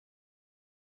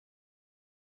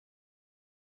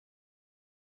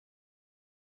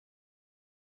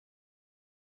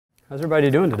How's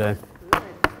everybody doing today?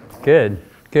 Good,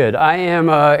 good. I am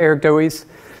Eric Doise.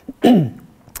 I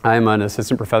am an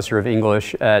assistant professor of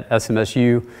English at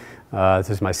SMSU. This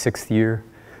is my 6th year.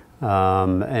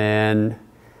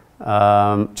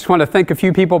 Just want to thank a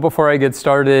few people before I get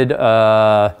started.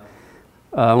 I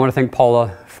want to thank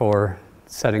Paula for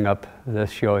setting up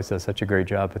this. She always does such a great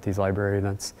job with these library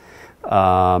events.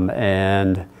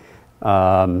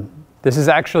 This is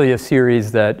actually a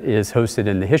series that is hosted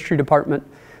in the history department.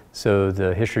 So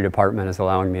the history department is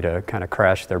allowing me to kind of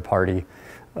crash their party.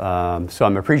 So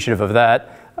I'm appreciative of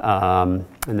that. And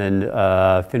then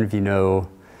if any of you know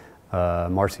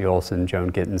Marcy Olson, Joan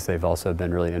Gittens, they've also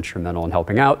been really instrumental in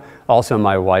helping out. Also,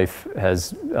 my wife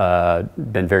has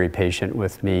been very patient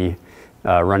with me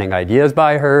running ideas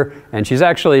by her, and she's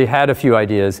actually had a few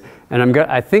ideas. And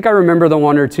I think I remember the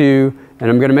one or two,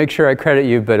 and I'm going to make sure I credit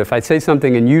you, but if I say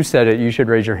something and you said it, you should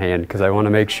raise your hand, because I want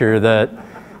to make sure that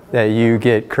you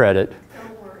get credit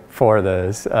for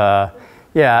those.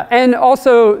 Yeah, and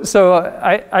also, so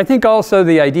I think also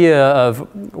the idea of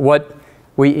what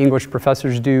we English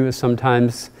professors do is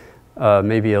sometimes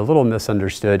maybe a little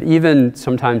misunderstood, even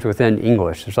sometimes within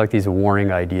English. There's like these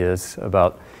warring ideas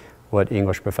about what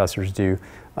English professors do.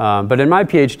 But in my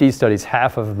PhD studies,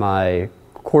 half of my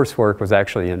coursework was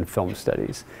actually in film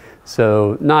studies.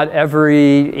 So not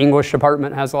every English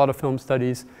department has a lot of film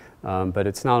studies, but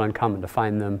it's not uncommon to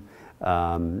find them.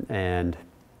 And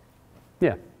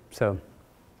yeah, so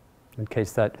in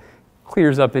case that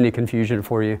clears up any confusion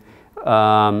for you.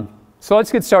 So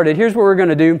let's get started. Here's what we're going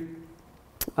to do.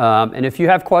 And if you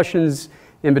have questions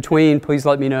in between, please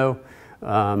let me know.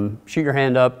 Shoot your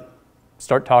hand up,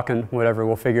 start talking, whatever,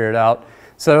 we'll figure it out.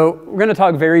 So we're going to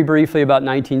talk very briefly about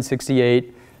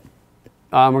 1968.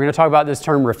 We're going to talk about this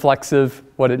term reflexive,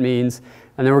 what it means.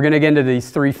 And then we're going to get into these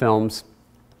 3 films.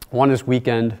 One is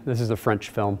Weekend. This is a French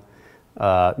film.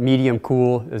 Medium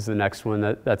Cool is the next one.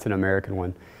 That's an American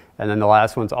one. And then the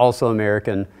last one's also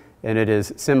American, and it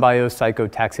is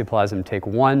Symbiopsychotoxoplasm Take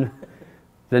 1.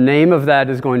 The name of that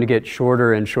is going to get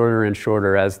shorter and shorter and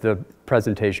shorter as the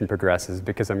presentation progresses,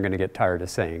 because I'm going to get tired of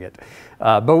saying it.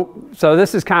 So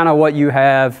this is kind of what you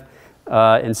have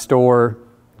in store,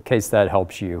 in case that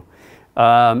helps you.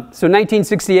 So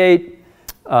 1968,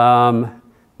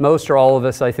 most or all of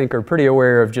us, I think, are pretty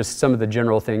aware of just some of the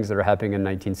general things that are happening in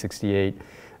 1968,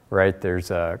 right?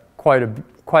 There's quite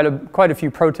a few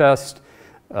protests,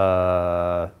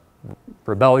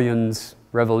 rebellions,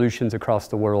 revolutions across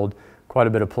the world, quite a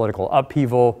bit of political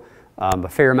upheaval, a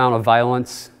fair amount of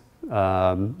violence. We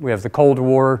have the Cold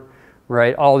War,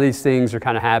 right? All these things are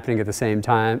kind of happening at the same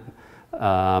time.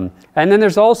 And then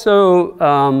there's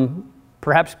also,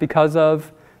 perhaps because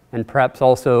of, and perhaps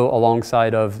also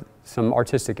alongside of, some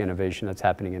artistic innovation that's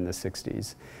happening in the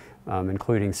 60s,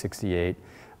 including 68.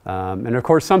 And of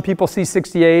course, some people see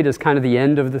 68 as kind of the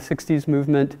end of the 60s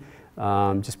movement,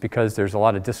 just because there's a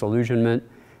lot of disillusionment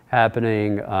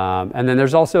happening. And then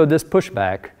there's also this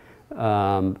pushback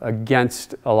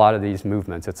against a lot of these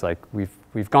movements. It's like,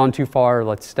 we've gone too far,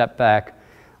 let's step back.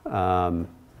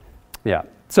 Yeah,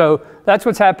 so that's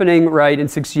what's happening, right, in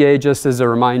 68, just as a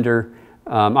reminder.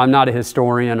 I'm not a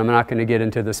historian, I'm not going to get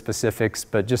into the specifics,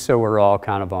 but just so we're all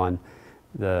kind of on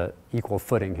the equal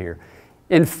footing here.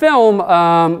 In film,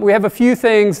 we have a few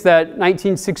things that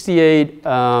 1968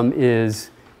 is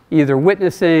either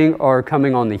witnessing or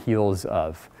coming on the heels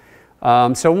of.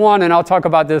 So one, and I'll talk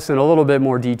about this in a little bit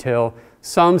more detail,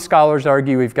 some scholars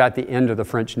argue we've got the end of the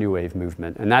French New Wave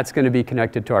movement, and that's going to be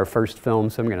connected to our first film,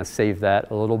 so I'm going to save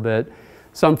that a little bit.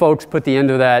 Some folks put the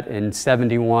end of that in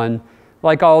 71.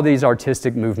 Like all these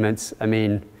artistic movements, I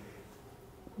mean,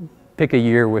 pick a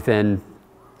year within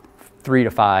 3 to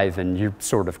 5 and you're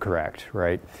sort of correct,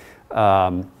 right?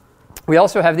 We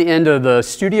also have the end of the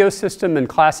studio system in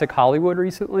classic Hollywood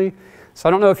recently. So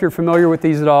I don't know if you're familiar with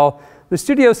these at all. The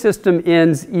studio system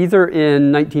ends either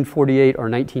in 1948 or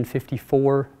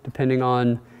 1954, depending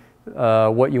on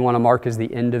what you want to mark as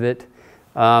the end of it.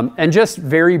 And just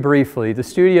very briefly, the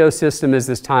studio system is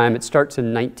this time, it starts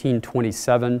in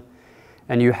 1927.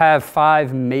 And you have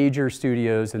 5 major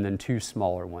studios and then 2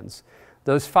 smaller ones.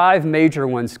 Those 5 major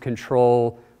ones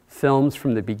control films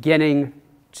from the beginning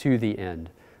to the end.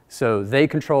 So they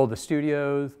control the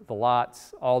studios, the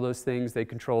lots, all those things. They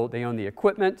own the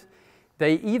equipment.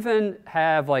 They even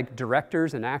have like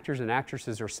directors and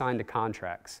actresses are signed to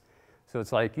contracts. So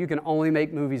it's like, you can only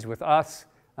make movies with us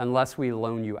unless we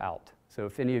loan you out. So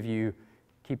if any of you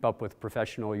keep up with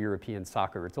professional European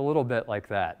soccer, it's a little bit like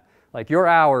that. Like, you're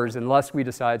ours unless we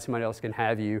decide somebody else can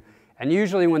have you. And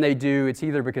usually when they do, it's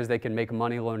either because they can make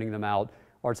money loaning them out,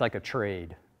 or it's like a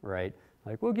trade, right?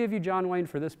 Like, we'll give you John Wayne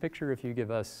for this picture if you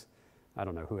give us I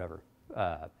don't know, whoever.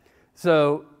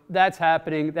 So that's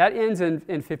happening. That ends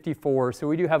in 54, so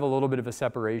we do have a little bit of a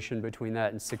separation between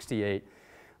that and 68.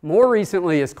 More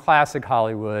recently is classic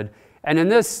Hollywood, and in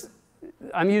this,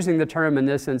 I'm using the term in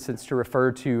this instance to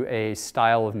refer to a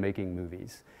style of making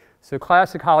movies. So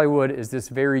classic Hollywood is this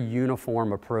very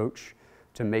uniform approach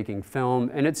to making film,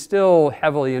 and it still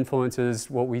heavily influences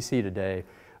what we see today.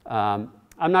 I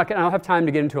don't have time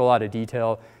to get into a lot of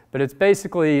detail, but it's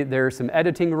basically, there are some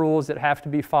editing rules that have to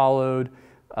be followed.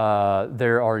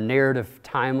 There are narrative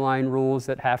timeline rules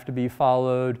that have to be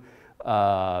followed.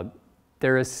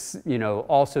 There is,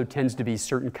 also tends to be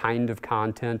certain kind of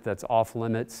content that's off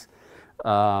limits.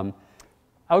 I'll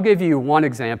give you one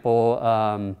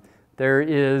example. There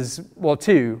is, well,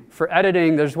 two. For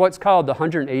editing, there's what's called the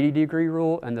 180-degree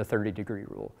rule and the 30-degree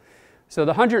rule. So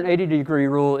the 180-degree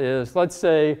rule is, let's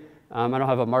say, I don't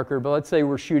have a marker, but let's say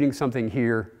we're shooting something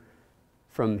here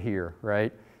from here,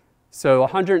 right? So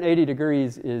 180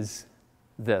 degrees is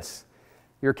this.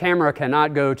 Your camera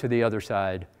cannot go to the other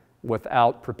side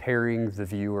without preparing the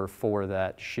viewer for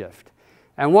that shift.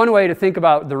 And one way to think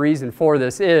about the reason for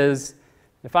this is,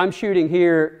 if I'm shooting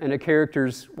here and a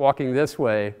character's walking this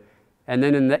way, and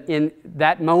then in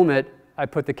that moment, I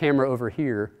put the camera over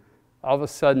here, all of a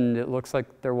sudden it looks like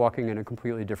they're walking in a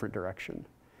completely different direction,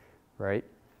 right?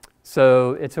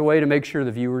 So it's a way to make sure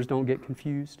the viewers don't get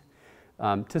confused.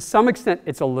 To some extent,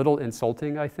 it's a little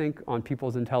insulting, I think, on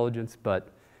people's intelligence, but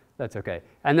that's okay.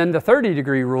 And then the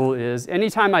 30-degree rule is,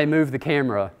 anytime I move the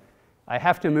camera, I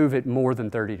have to move it more than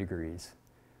 30 degrees,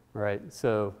 right?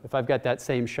 So if I've got that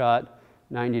same shot,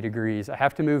 90 degrees, I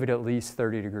have to move it at least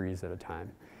 30 degrees at a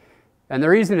time. And the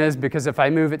reason is because if I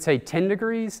move it, say, 10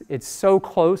 degrees, it's so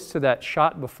close to that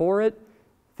shot before it,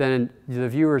 then the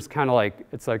viewer's kind of like,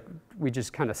 it's like we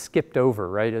just kind of skipped over,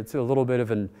 right? It's a little bit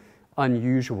of an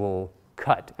unusual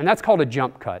cut. And that's called a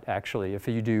jump cut, actually, if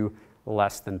you do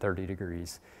less than 30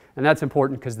 degrees. And that's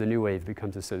important because the New Wave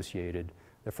becomes associated,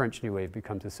 the French New Wave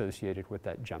becomes associated with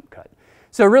that jump cut.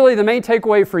 So really the main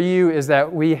takeaway for you is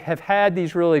that we have had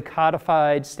these really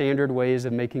codified standard ways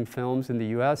of making films in the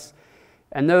US,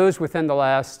 and those within the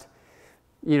last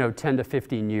 10 to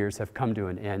 15 years have come to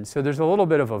an end. So there's a little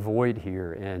bit of a void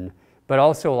here, but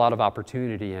also a lot of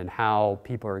opportunity in how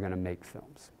people are going to make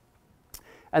films.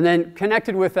 And then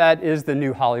connected with that is the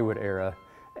new Hollywood era.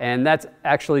 And that's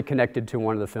actually connected to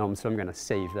one of the films, so I'm going to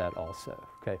save that also.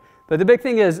 Okay. But the big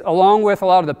thing is, along with a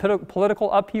lot of the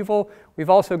political upheaval, we've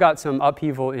also got some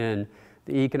upheaval in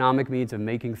the economic means of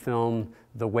making film,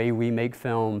 the way we make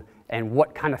film, and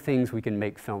what kind of things we can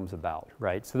make films about,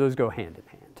 right? So those go hand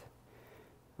in hand.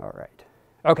 All right.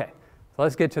 Okay, so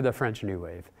let's get to the French New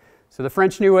Wave. So the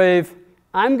French New Wave,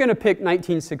 I'm going to pick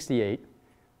 1968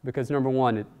 because, number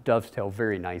one, it dovetails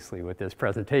very nicely with this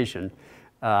presentation.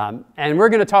 And we're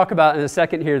going to talk about in a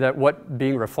second here that what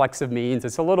being reflexive means.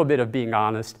 It's a little bit of being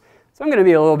honest. So I'm going to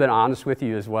be a little bit honest with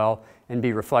you as well and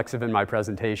be reflexive in my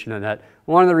presentation, and that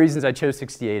one of the reasons I chose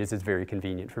 68 is it's very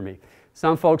convenient for me.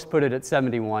 Some folks put it at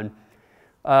 71.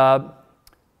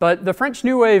 But the French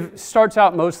New Wave starts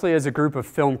out mostly as a group of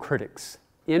film critics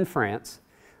in France.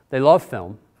 They love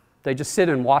film. They just sit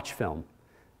and watch film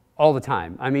all the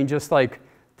time. I mean, just like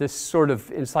this sort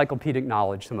of encyclopedic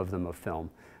knowledge, some of them, of film.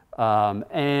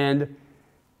 And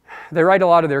they write a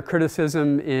lot of their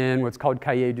criticism in what's called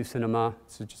Cahiers du Cinéma.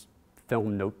 It's just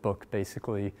film notebook,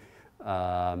 basically.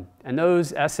 And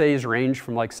those essays range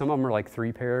from, like, some of them are like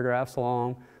 3 paragraphs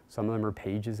long. Some of them are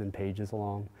pages and pages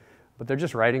long. But they're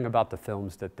just writing about the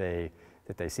films that they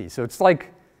see. So it's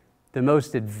like the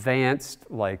most advanced,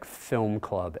 like, film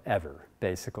club ever,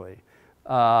 basically.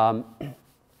 And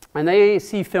they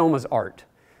see film as art.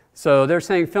 So they're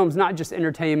saying film's not just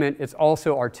entertainment, it's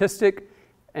also artistic,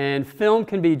 and film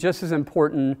can be just as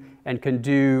important and can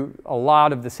do a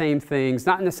lot of the same things,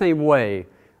 not in the same way,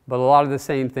 but a lot of the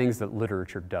same things that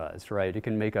literature does, right? It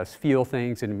can make us feel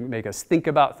things and make us think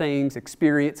about things,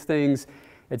 experience things.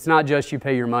 It's not just you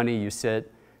pay your money, you sit,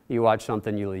 you watch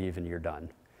something, you leave, and you're done.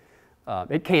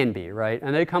 It can be, right?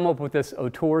 And they come up with this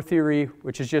auteur theory,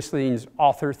 which just means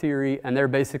author theory, and they're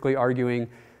basically arguing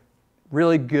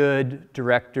really good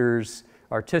directors,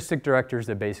 artistic directors,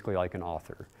 they're basically like an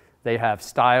author. They have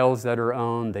styles that are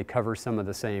owned, they cover some of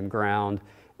the same ground,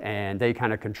 and they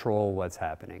kind of control what's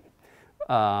happening.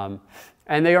 And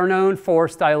they are known for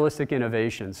stylistic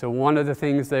innovation. So one of the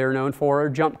things they are known for are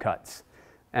jump cuts.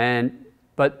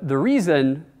 But the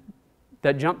reason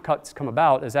that jump cuts come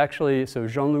about is actually, so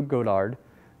Jean-Luc Godard,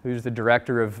 who's the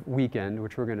director of Weekend,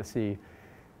 which we're going to see,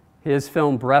 his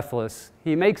film Breathless,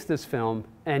 he makes this film,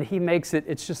 and he makes it,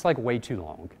 it's just like way too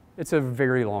long. It's a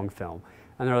very long film.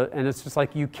 And it's just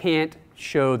like, you can't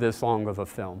show this long of a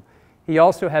film. he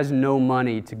also has no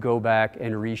money to go back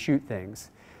and reshoot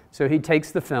things. So he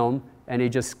takes the film and he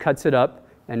just cuts it up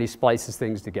and he splices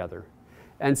things together.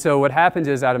 And so what happens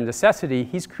is, out of necessity,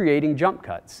 he's creating jump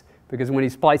cuts, because when he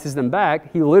splices them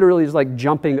back, he literally is like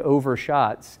jumping over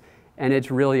shots, and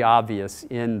it's really obvious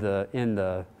in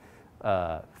the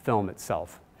film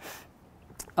itself.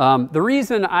 The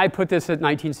reason I put this at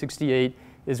 1968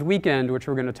 is Weekend, which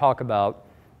we're going to talk about.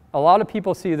 A lot of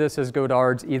people see this as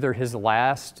Godard's either his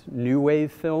last New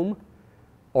Wave film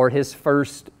or his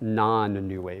first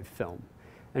non-New Wave film.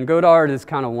 And Godard is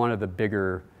kind of one of the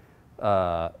bigger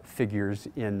figures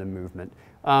in the movement.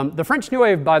 The French New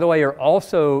Wave, by the way, are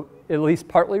also at least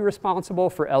partly responsible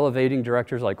for elevating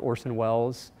directors like Orson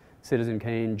Welles, Citizen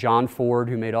Kane, John Ford,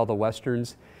 who made all the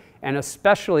Westerns, and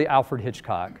especially Alfred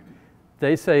Hitchcock.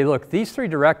 They say, look, these three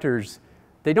directors,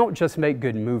 they don't just make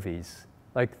good movies.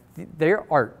 Like, they're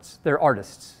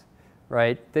artists,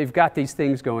 right? They've got these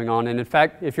things going on. And in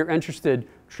fact, if you're interested,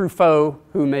 Truffaut,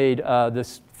 who made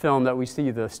this film that we see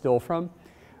the still from,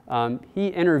 he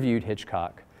interviewed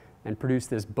Hitchcock and produced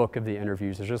this book of the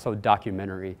interviews. There's just a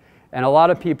documentary. And a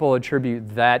lot of people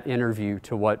attribute that interview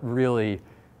to what really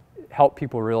helped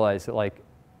people realize that, like,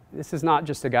 this is not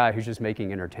just a guy who's just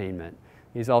making entertainment.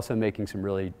 He's also making some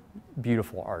really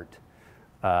beautiful art.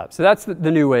 So that's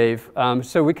the New Wave.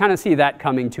 So we kind of see that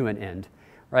coming to an end,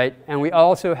 right? And we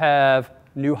also have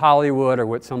New Hollywood, or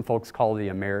what some folks call the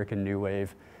American New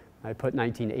Wave. I put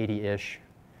 1980-ish.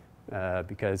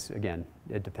 Because, again,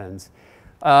 it depends.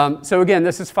 So again,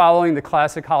 this is following the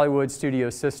classic Hollywood studio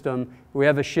system. We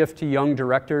have a shift to young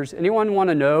directors. Anyone want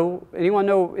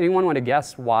to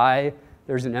guess why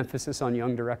there's an emphasis on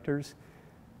young directors?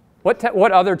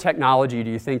 What other technology do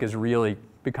you think is really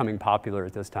becoming popular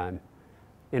at this time?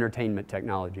 Entertainment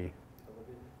technology.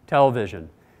 Television.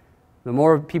 The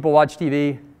more people watch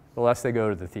TV, the less they go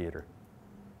to the theater,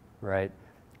 right?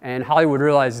 And Hollywood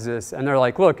realizes this, and they're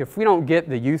like, look, if we don't get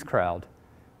the youth crowd,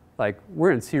 like,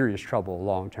 we're in serious trouble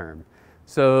long term.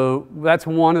 So that's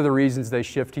one of the reasons they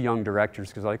shift to young directors,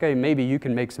 because, like, hey, maybe you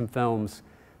can make some films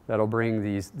that'll bring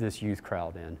this youth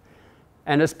crowd in.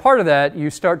 And as part of that, you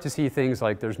start to see things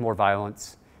like there's more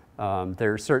violence.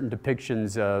 There are certain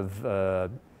depictions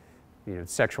of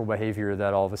sexual behavior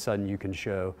that all of a sudden you can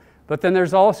show. But then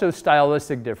there's also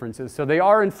stylistic differences. So they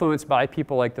are influenced by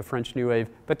people like the French New Wave,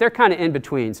 but they're kind of in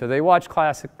between. So they watch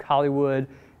classic Hollywood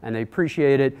and they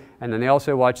appreciate it, and then they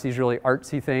also watch these really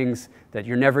artsy things that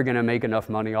you're never going to make enough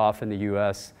money off in the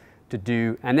US to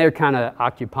do, and they're kind of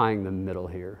occupying the middle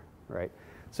here, right?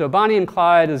 So Bonnie and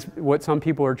Clyde is what some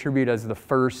people attribute as the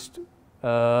first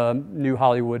new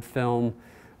Hollywood film.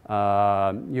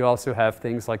 You also have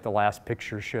things like The Last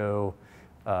Picture Show.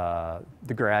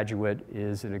 The Graduate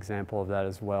is an example of that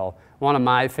as well. One of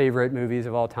my favorite movies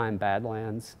of all time,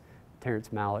 Badlands, Terrence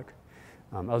Malick.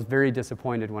 I was very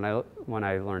disappointed when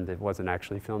I learned it wasn't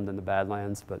actually filmed in the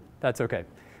Badlands, but that's okay.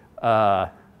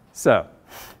 So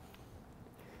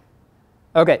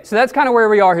that's kind of where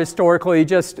we are historically.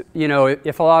 Just,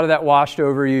 if a lot of that washed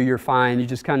over you, you're fine. You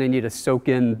just kind of need to soak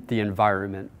in the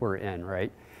environment we're in,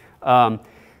 right?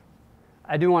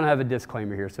 I do want to have a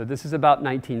disclaimer here. So this is about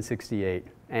 1968,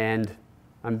 and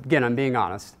I'm being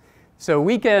honest. So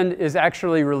Weekend is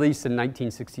actually released in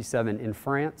 1967 in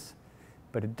France,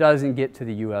 but it doesn't get to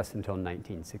the US until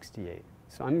 1968.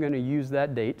 So I'm going to use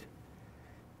that date.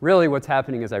 Really what's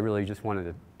happening is I really just wanted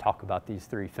to talk about these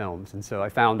three films, and so I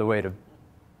found a way to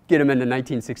get them into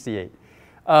 1968.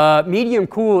 Medium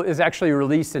Cool is actually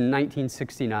released in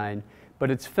 1969,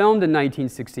 but it's filmed in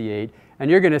 1968. And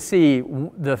you're going to see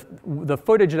the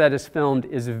footage that is filmed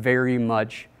is very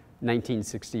much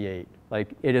 1968. Like,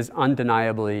 it is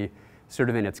undeniably, sort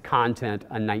of in its content,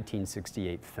 a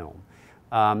 1968 film.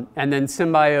 And then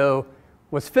Symbio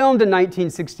was filmed in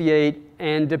 1968,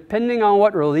 and depending on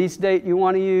what release date you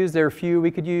want to use, there are a few we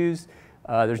could use.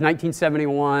 There's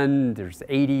 1971, there's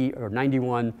 80 or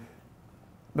 91,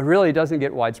 but really it doesn't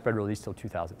get widespread release till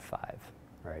 2005,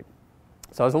 right?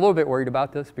 So I was a little bit worried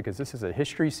about this because this is a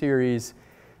history series.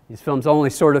 These films only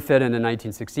sort of fit into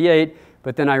 1968,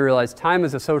 but then I realized time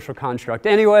is a social construct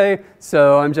anyway,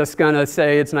 so I'm just going to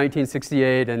say it's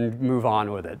 1968 and move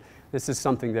on with it. This is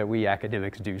something that we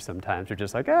academics do sometimes. We're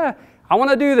just like, I want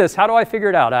to do this. How do I figure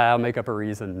it out? I'll make up a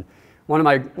reason. One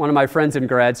of my friends in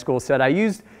grad school said,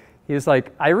 he was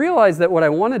like, I realized that what I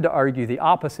wanted to argue, the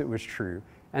opposite was true.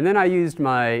 And then I used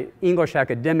my English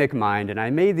academic mind, and I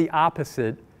made the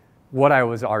opposite what I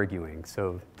was arguing.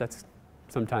 So that's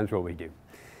sometimes what we do.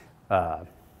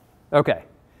 Okay.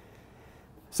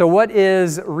 So what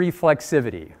is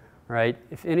reflexivity, right?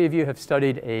 If any of you have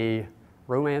studied a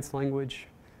Romance language,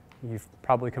 You've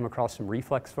probably come across some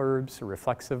reflex verbs or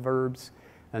reflexive verbs,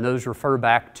 and those refer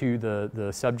back to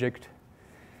the subject.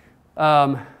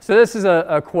 So this is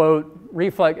a quote,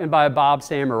 and by Bob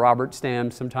Stam or Robert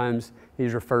Stam, sometimes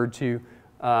he's referred to.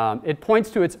 It points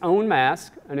to its own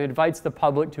mask and it invites the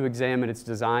public to examine its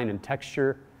design and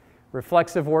texture.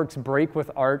 Reflexive works break with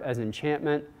art as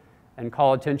enchantment and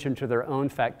call attention to their own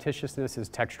factitiousness as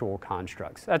textual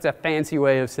constructs. That's a fancy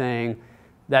way of saying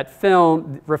that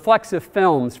reflexive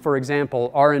films, for example,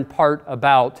 are in part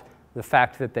about the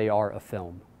fact that they are a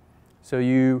film. So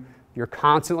you're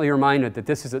constantly reminded that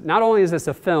this is not only is this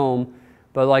a film,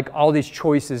 but like all these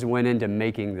choices went into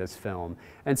making this film.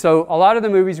 And so a lot of the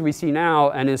movies we see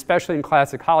now, and especially in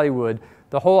classic Hollywood,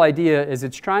 the whole idea is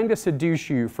it's trying to seduce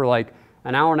you for like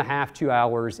an hour and a half, 2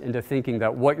 hours into thinking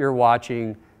that what you're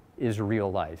watching is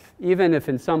real life. Even if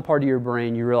in some part of your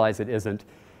brain you realize it isn't.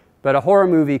 But a horror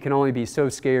movie can only be so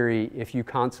scary if you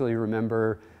constantly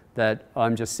remember that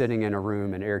I'm just sitting in a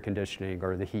room in air conditioning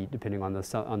or the heat, depending on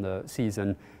the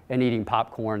season, and eating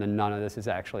popcorn, and none of this is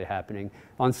actually happening.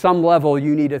 On some level,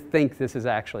 you need to think this is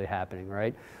actually happening,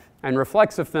 right? And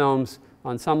reflexive films,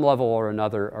 on some level or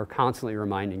another, are constantly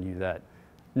reminding you that,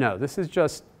 no, this is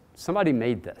just, somebody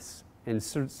made this in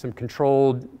some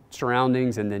controlled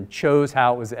surroundings and then chose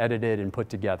how it was edited and put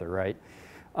together, right?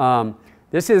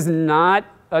 This is not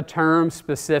a term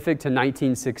specific to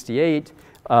 1968.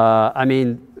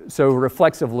 So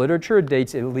reflexive literature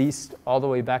dates at least all the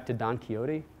way back to Don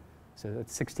Quixote. So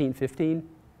that's 1615,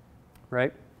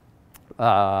 right?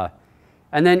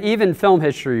 And then even film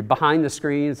history, Behind the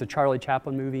Screen is a Charlie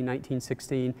Chaplin movie,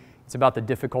 1916. It's about the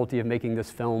difficulty of making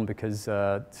this film because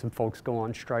some folks go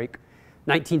on strike.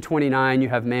 1929, you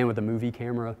have Man with a Movie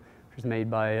Camera, which was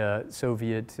made by a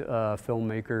Soviet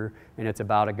filmmaker, and it's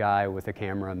about a guy with a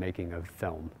camera making a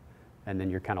film. And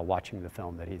then you're kind of watching the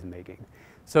film that he's making.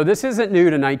 So this isn't new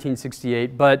to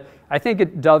 1968, but I think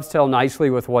it dovetails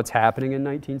nicely with what's happening in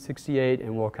 1968,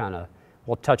 and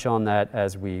we'll touch on that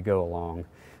as we go along.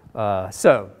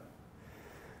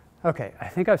 Okay, I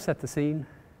think I've set the scene.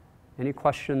 Any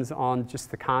questions on just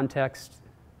the context?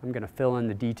 I'm going to fill in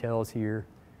the details here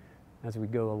as we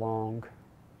go along.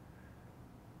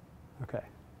 Okay,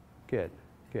 good.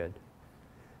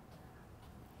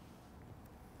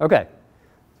 Okay,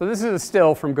 so this is a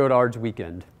still from Godard's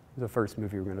Weekend, the first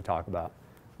movie we're going to talk about.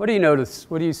 What do you notice?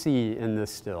 What do you see in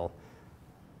this still?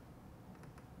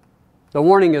 The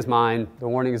warning is mine. The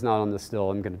warning is not on the still.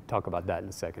 I'm going to talk about that in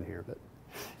a second here.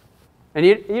 And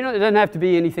it doesn't have to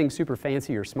be anything super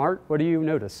fancy or smart. What do you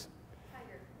notice?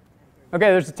 Tiger.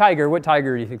 Okay, there's a tiger. What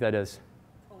tiger do you think that is?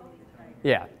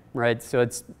 Yeah, right. So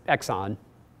it's Exxon,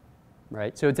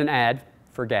 right? So it's an ad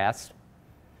for gas.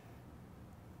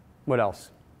 What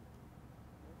else?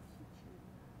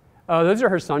 Oh, those are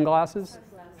her sunglasses.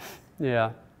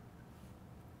 Yeah.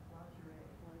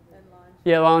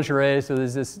 Yeah, lingerie. So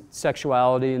there's this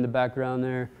sexuality in the background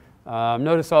there.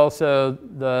 Notice also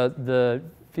the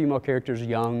female character's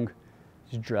young.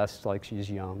 She's dressed like she's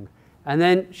young. And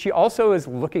then she also is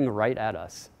looking right at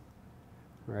us,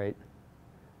 right?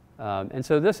 And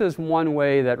so this is one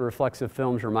way that reflexive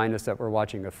films remind us that we're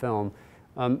watching a film.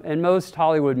 In most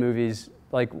Hollywood movies,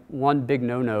 like one big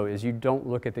no-no is you don't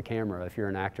look at the camera if you're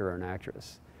an actor or an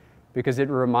actress, because it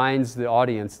reminds the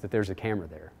audience that there's a camera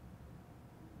there,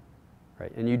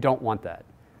 right? And you don't want that.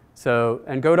 So,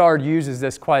 and Godard uses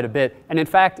this quite a bit. And in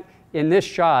fact, in this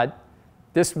shot,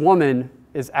 this woman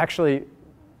is actually,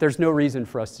 there's no reason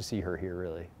for us to see her here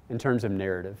really, in terms of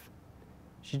narrative.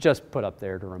 She's just put up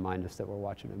there to remind us that we're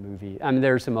watching a movie. I mean,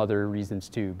 there are some other reasons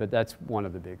too, but that's one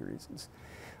of the big reasons.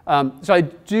 So I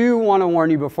do want to warn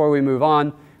you before we move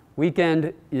on,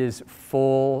 Weekend is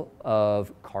full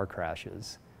of car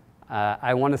crashes.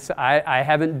 I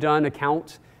haven't done a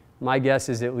count. My guess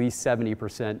is at least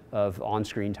 70% of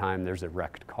on-screen time there's a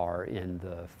wrecked car in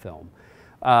the film.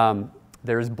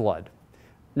 There's blood.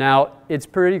 Now, it's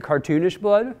pretty cartoonish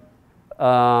blood.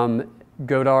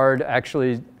 Godard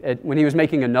actually, when he was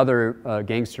making another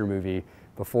gangster movie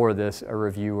before this, a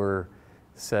reviewer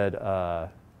said,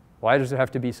 why does there have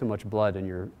to be so much blood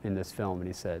in this film? And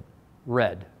he said,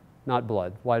 red, not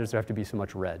blood. Why does there have to be so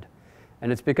much red?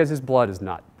 And it's because his blood is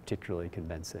not particularly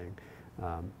convincing.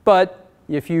 But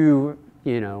if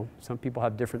some people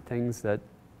have different things that,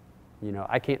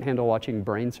 I can't handle watching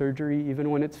brain surgery even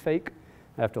when it's fake.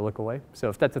 I have to look away. So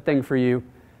if that's a thing for you,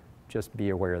 just be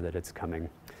aware that it's coming.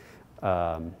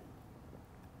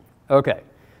 Okay.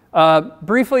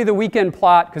 Briefly, the Weekend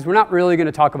plot, because we're not really going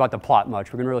to talk about the plot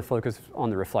much. We're going to really focus on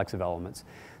the reflexive elements.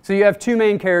 So you have two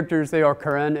main characters. They are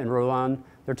Corinne and Roland.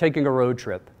 They're taking a road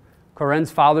trip.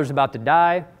 Corinne's father's about to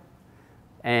die,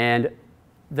 and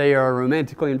they are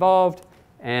romantically involved,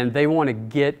 and they want to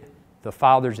get the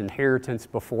father's inheritance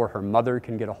before her mother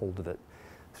can get a hold of it.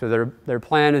 So their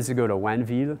plan is to go to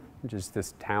Wanville, which is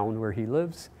this town where he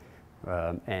lives,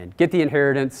 and get the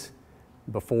inheritance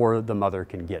before the mother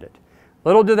can get it.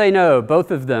 Little do they know,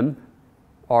 both of them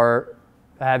are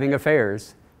having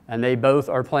affairs, and they both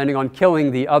are planning on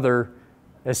killing the other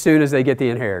as soon as they get the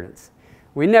inheritance.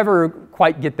 We never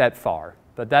quite get that far,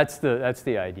 but that's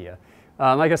the idea.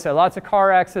 Like I said, lots of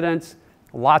car accidents,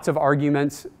 lots of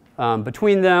arguments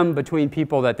between them, between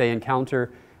people that they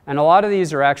encounter, and a lot of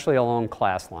these are actually along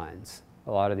class lines,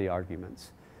 a lot of the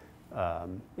arguments.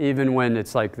 Even when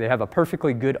it's like they have a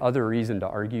perfectly good other reason to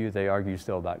argue, they argue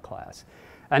still about class.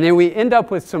 And then we end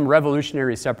up with some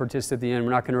revolutionary separatists at the end.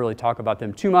 We're not going to really talk about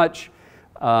them too much.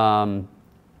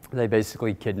 They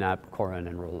basically kidnap Corinne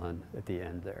and Roland at the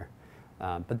end there.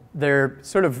 But they're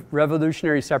sort of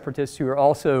revolutionary separatists who are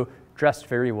also dressed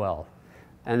very well.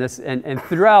 And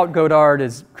throughout, Godard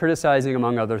is criticizing,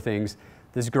 among other things,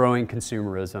 this growing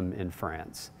consumerism in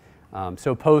France.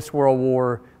 So post-World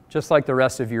War, just like the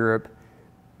rest of Europe,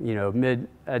 you know,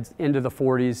 end of the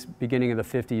 40s, beginning of the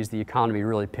 50s, the economy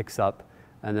really picks up,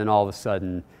 and then all of a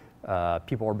sudden,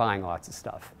 people are buying lots of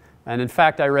stuff. And in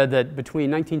fact, I read that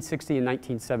between 1960 and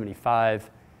 1975,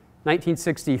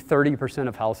 1960, 30%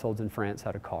 of households in France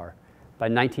had a car. By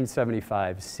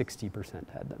 1975, 60%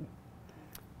 had them.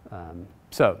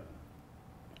 So,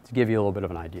 to give you a little bit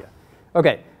of an idea.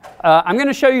 Okay, I'm going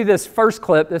to show you this first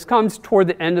clip. This comes toward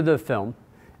the end of the film.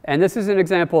 And this is an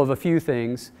example of a few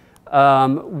things.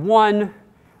 One,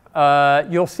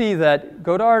 you'll see that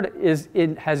Godard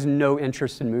has no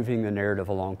interest in moving the narrative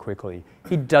along quickly.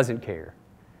 He doesn't care.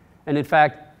 And in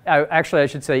fact, actually I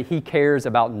should say he cares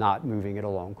about not moving it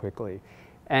along quickly.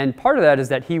 And part of that is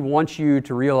that he wants you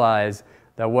to realize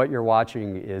that what you're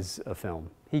watching is a film.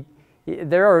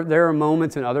 There are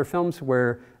moments in other films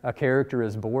where a character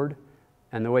is bored,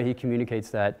 and the way he communicates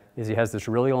that is he has this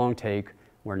really long take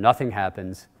where nothing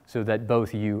happens so that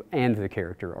both you and the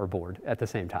character are bored at the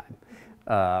same time,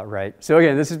 right? So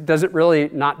again, this doesn't really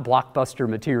not blockbuster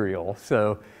material.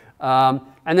 So, and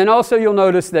then also you'll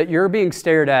notice that you're being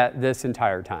stared at this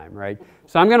entire time, right?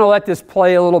 So I'm gonna let this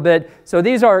play a little bit. So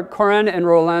these are Corinne and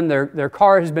Roland. Their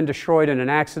car has been destroyed in an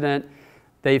accident.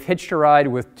 They've hitched a ride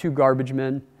with two garbage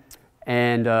men,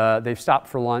 and they've stopped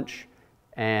for lunch,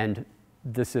 and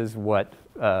this is what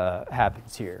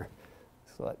happens here.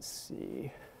 So let's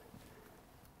see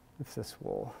if this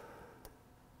will.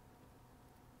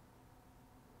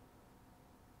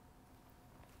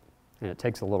 And it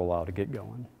takes a little while to get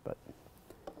going, but.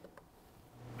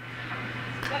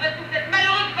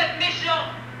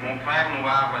 Mon frère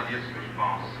noir va dire ce que je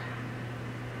pense.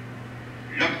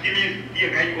 L'optimisme qui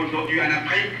règne aujourd'hui en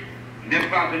Afrique n'est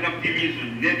pas un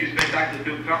optimisme né du spectacle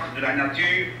de force de la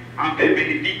nature en fait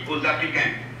bénéfique aux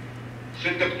Africains.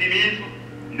 Cet optimisme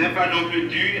n'est pas non plus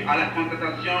dû à la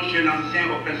constatation chez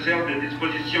l'ancien oppresseur de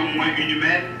dispositions moins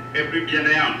inhumaines et plus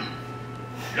bienveillantes.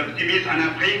 L'optimisme en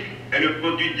Afrique est le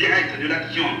produit direct de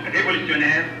l'action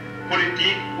révolutionnaire,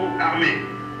 politique ou armée,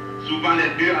 souvent les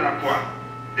deux à la fois,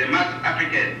 des masses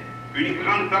africaines. Une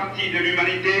grande partie de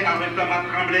l'humanité a récemment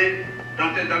tremblé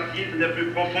dans ses assises les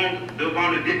plus profondes devant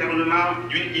le détournement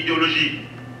d'une idéologie.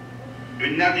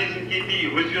 Un nazisme qui fit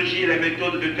ressurgir les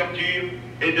méthodes de torture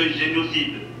et de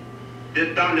génocide des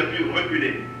temps les plus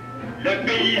reculés. Les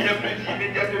pays les plus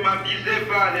immédiatement visés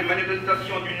par les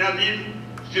manifestations du nazisme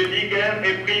se liguèrent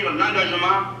et prirent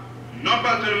l'engagement non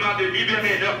pas seulement de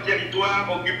libérer leur territoire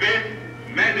occupé,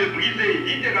 mais de briser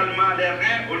littéralement les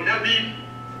reins aux nazis,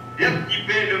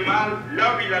 d'esquiver le mal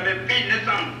là où il avait pris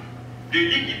naissance, de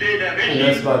liquider les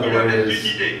régimes qu'il avait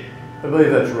suscités. I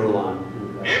believe that's Roland.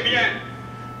 Eh bien,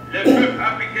 les peuples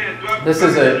africains doivent This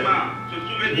is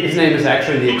his name is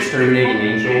actually the exterminating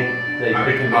angel. They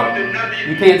pick him up.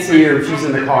 You can't see her, she's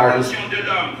in the car, just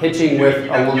hitching with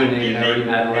a woman named Mary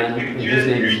Madeleine, and his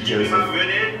name is Joseph.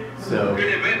 So. Que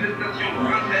les manifestations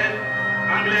françaises,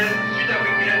 anglaises,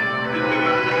 sud-africaines de ce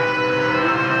mandat,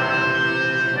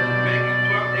 mais qu'ils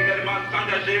doivent également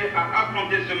s'engager à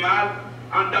affronter ce mal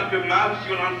en tant que mal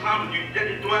sur l'ensemble du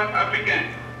territoire africain.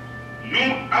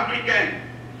 Nous, Africains,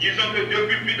 disons que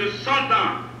depuis plus de 100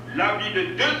 ans, la vie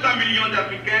de 200 millions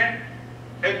d'Africains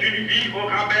est une vie au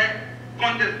rabais,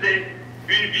 contestée,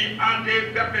 une vie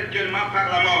hantée perpétuellement par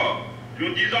la mort.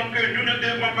 Nous disons que nous ne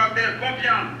devons pas faire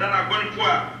confiance dans la bonne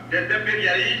foi des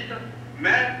impérialistes,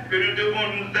 mais que nous devons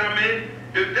nous armer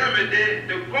de fermeté,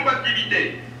 de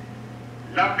combativité.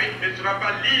 L'Afrique ne sera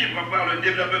pas libre par le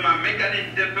développement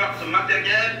mécanique des forces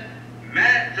matérielles,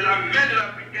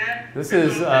 This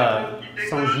is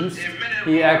Saint-Just.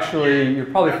 He actually, you're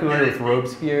probably familiar with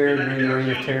Robespierre during the Reign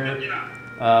of Terror.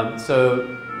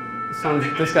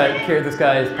 This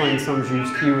guy is playing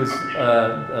Saint-Just. He was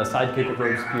a sidekick of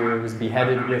Robespierre, was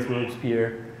beheaded with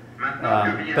Robespierre.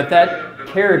 But that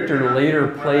character later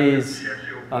plays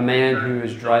a man who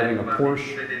is driving a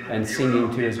Porsche and singing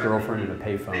to his girlfriend in a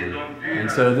payphone.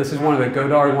 And so this is one of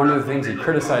the things he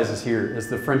criticizes here is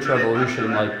the French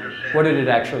Revolution, like, what did it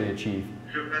actually achieve?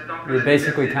 We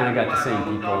basically kind of got the same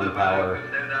people in power.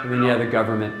 I mean, yeah, the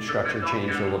government structure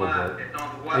changed a little bit.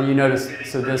 And you notice,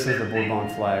 so this is the Bourbon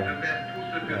flag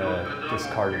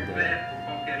discarded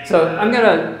there. So I'm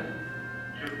gonna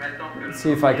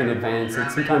see if I can advance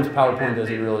it. Sometimes PowerPoint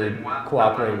doesn't really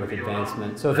cooperate with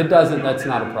advancement. So if it doesn't, that's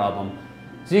not a problem.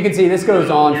 So you can see this goes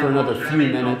on for another few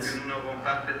minutes.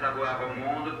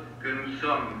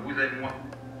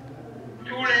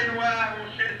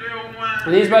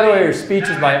 And these, by the way, are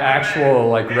speeches by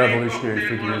actual revolutionary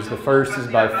figures. The first is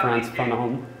by Frantz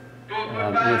Fanon,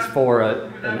 and it's for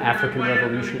an African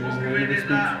revolution is the name of the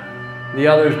speech. The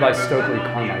other is by Stokely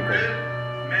Carmichael.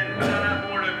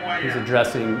 He's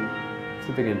addressing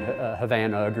something in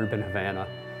Havana, a group in Havana.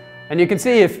 And you can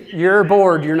see if you're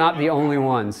bored, you're not the only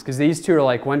ones, because these two are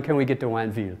like, when can we get to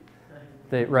Wanville?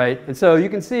 Right? And so you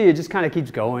can see it just kind of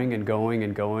keeps going and going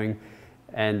and going.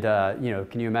 And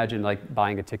can you imagine like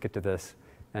buying a ticket to this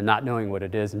and not knowing what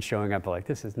it is and showing up like,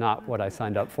 this is not what I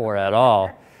signed up for at all.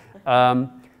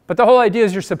 But the whole idea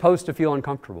is you're supposed to feel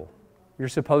uncomfortable. You're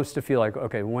supposed to feel like,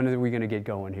 okay, when are we going to get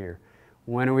going here?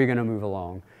 When are we going to move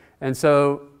along? And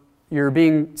so you're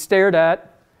being stared at.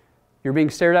 You're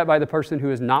being stared at by the person who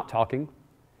is not talking.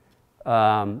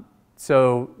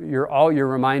 So you're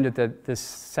reminded that this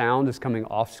sound is coming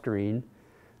off screen,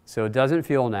 so it doesn't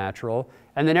feel natural.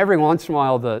 And then every once in a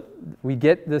while, we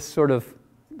get this sort of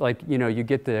you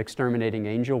get the exterminating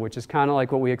angel, which is kind of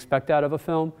like what we expect out of a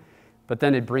film, but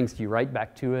then it brings you right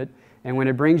back to it. And when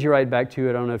it brings you right back to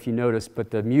it, I don't know if you noticed,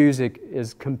 but the music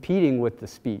is competing with the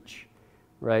speech,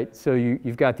 right? So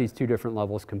you've got these two different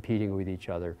levels competing with each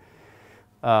other.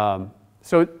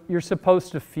 So you're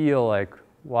supposed to feel like,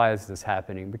 why is this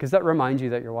happening? Because that reminds you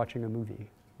that you're watching a movie,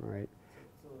 right?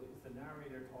 So is the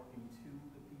narrator talking to the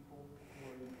people who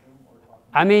are in the film or talking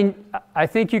to I mean, I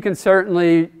think you can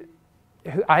certainly,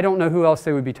 I don't know who else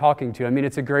they would be talking to. I mean,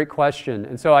 it's a great question.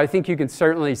 And so I think you can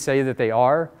certainly say that they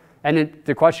are. And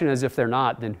the question is, if they're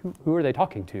not, then who are they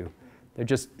talking to? They're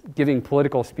just giving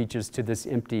political speeches to this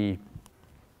empty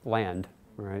land,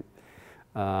 right?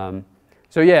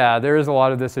 So yeah, there is a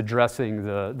lot of this addressing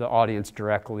the audience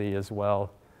directly as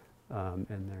well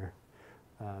in there.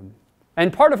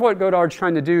 And part of what Godard's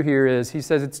trying to do here is he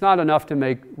says it's not enough to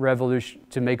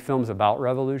make films about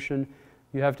revolution.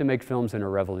 You have to make films in a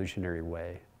revolutionary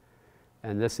way.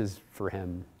 And this is, for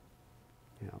him,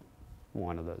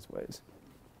 one of those ways.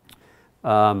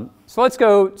 So let's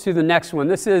go to the next one.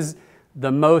 This is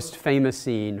the most famous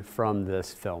scene from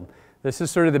this film. This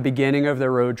is sort of the beginning of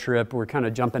their road trip. We're kind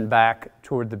of jumping back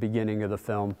toward the beginning of the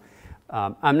film.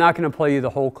 I'm not going to play you the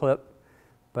whole clip,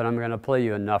 but I'm going to play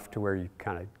you enough to where you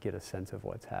kind of get a sense of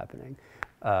what's happening.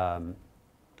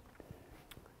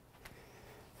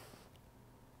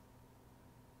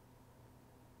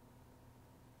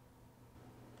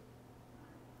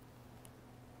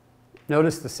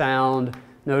 Notice the sound,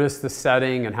 notice the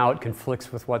setting and how it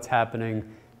conflicts with what's happening.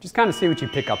 Just kind of see what you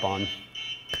pick up on.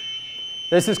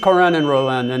 This is Corinne and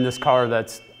Roland in this car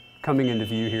that's coming into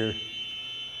view here.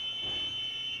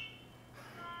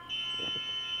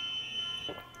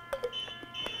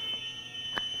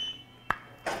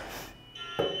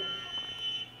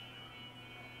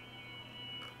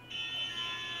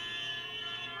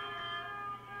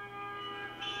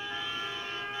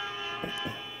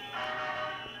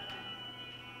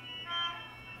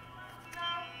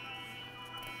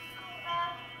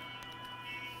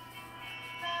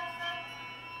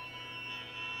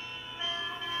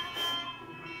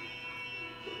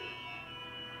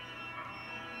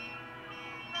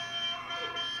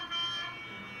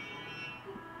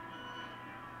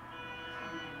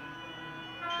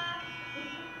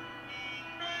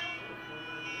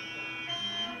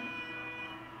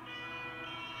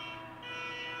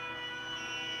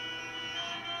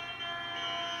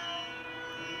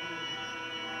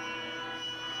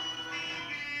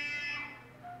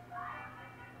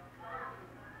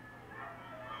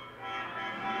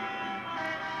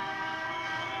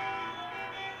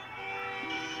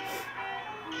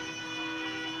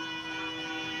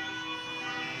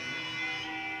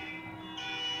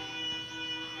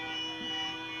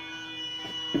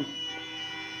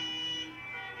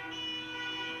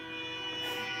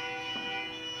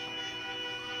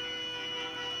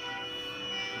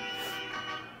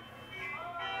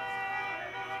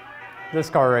 This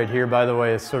car right here, by the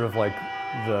way, is sort of like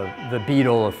the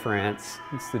Beetle of France.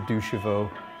 It's the Doise.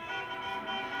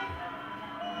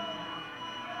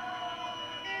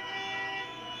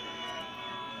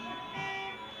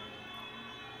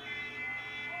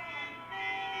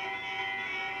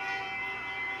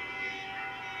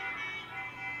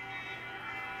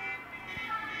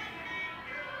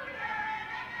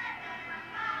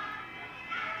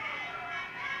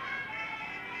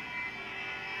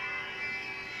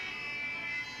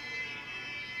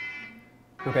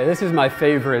 Okay, this is my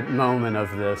favorite moment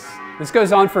of this. This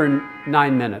goes on for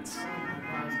 9 minutes.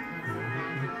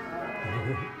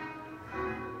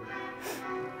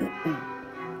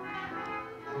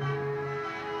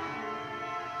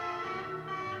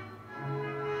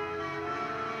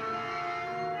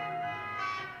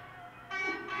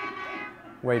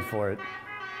 Wait for it.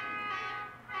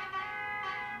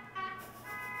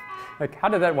 Like, how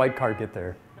did that white car get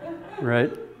there?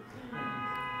 Right?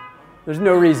 There's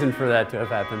no reason for that to have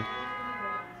happened.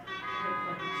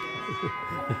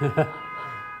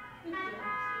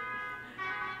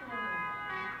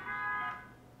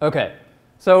 Okay,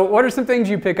 so what are some things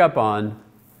you pick up on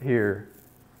here?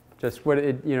 Just what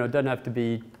it, it doesn't have to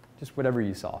be just whatever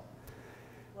you saw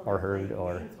or heard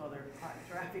or.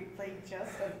 Traffic playing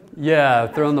chess. Yeah,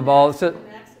 throwing the ball. So, An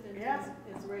accident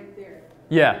is right there.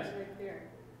 Yeah. It's right there.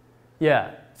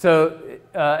 Yeah, so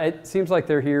it seems like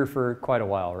they're here for quite a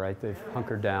while, right? They've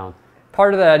hunkered down.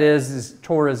 Part of that is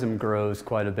tourism grows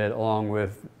quite a bit along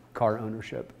with car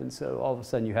ownership. And so all of a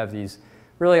sudden you have these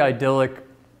really idyllic,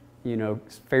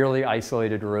 fairly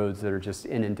isolated roads that are just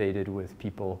inundated with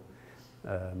people.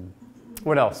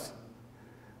 What else?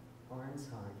 Horns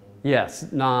honking.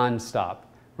 Yes, non-stop.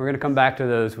 We're going to come back to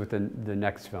those with the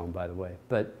next film, by the way.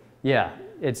 But yeah,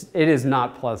 it is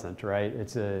not pleasant, right?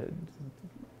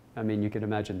 I mean, you can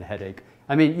imagine the headache.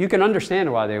 I mean, you can understand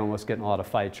why they almost get in a lot of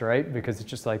fights, right? Because it's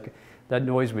just like that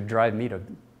noise would drive me to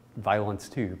violence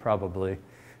too, probably.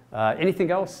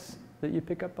 Anything else that you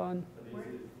pick up on?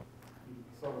 You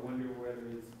sort of wonder whether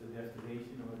it's the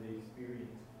destination or the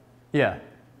experience. Yeah. It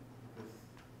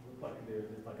looks like they're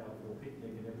just like out for a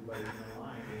picnic and everybody's in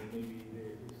line, and maybe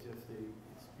it's just the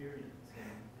experience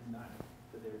and not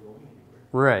that they're going anywhere.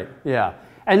 Right, yeah.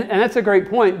 And that's a great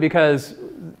point because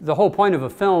the whole point of a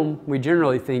film, we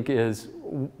generally think is,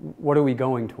 what are we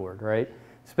going toward, right?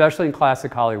 Especially in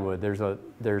classic Hollywood, there's a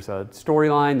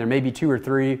storyline, there may be 2 or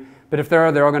 3, but if they're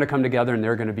all going to come together and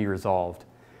they're going to be resolved,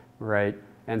 right?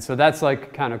 And so that's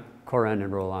like kind of core end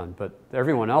and roll on, but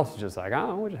everyone else is just like,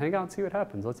 oh, we'll just hang out and see what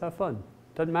happens, let's have fun.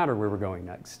 Doesn't matter where we're going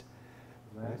next.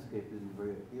 The landscape isn't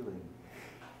very appealing.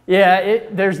 Yeah,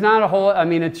 there's not a whole, I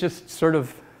mean, it's just sort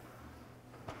of,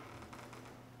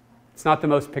 it's not the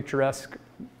most picturesque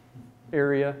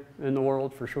area in the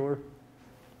world for sure.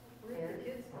 Where do the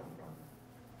kids come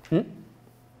from?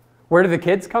 Where do the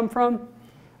kids come from?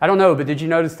 I don't know, but did you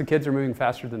notice the kids are moving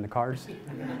faster than the cars? Because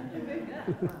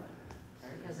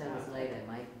I was late,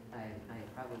 I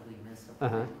probably missed a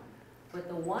point. But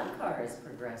the one car is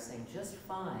progressing just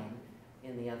fine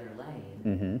in the other lane.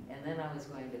 And then I was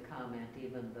going to comment,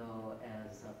 even though,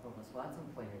 as Provost Watson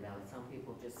pointed out, some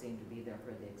people just seem to be there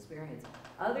for the experience.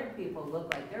 Other people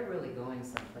look like they're really going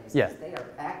someplace. Yeah. They are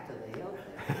back to the hill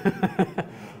there.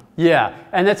 Yeah,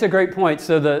 and that's a great point.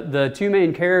 So the 2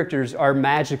 main characters are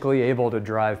magically able to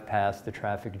drive past the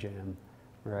traffic jam,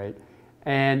 right?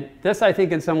 And this, I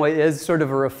think, in some way is sort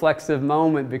of a reflexive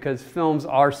moment because films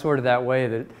are sort of that way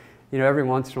that, every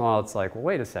once in a while it's like, well,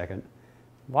 wait a second.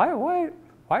 Why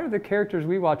are the characters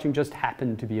we watching just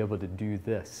happen to be able to do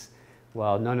this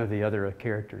while none of the other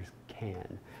characters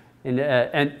can?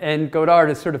 And Godard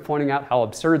is sort of pointing out how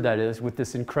absurd that is with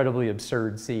this incredibly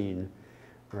absurd scene,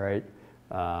 right?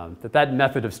 That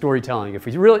method of storytelling,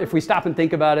 if we stop and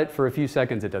think about it for a few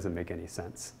seconds, it doesn't make any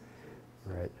sense,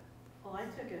 right? Well, I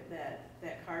took it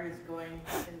that car is going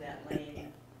in that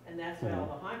lane, and that's why all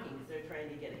the honking, because they're trying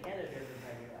to get ahead of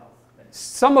everybody else. But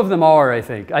Some of them are, I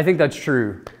think. I think that's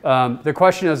true. The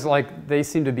question is, like, they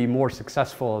seem to be more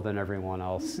successful than everyone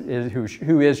else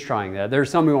who is trying that. There are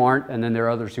some who aren't, and then there are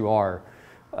others who are.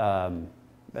 And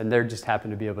they just happen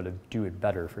to be able to do it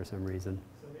better for some reason.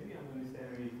 So maybe I'm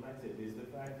understanding reflexive is the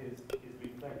fact is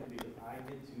reflective because I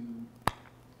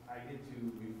get to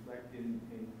reflect and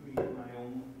create my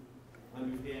own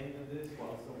understanding of this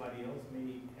while somebody else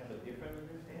may have a different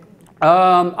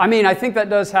understanding? I mean, I think that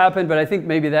does happen, but I think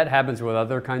maybe that happens with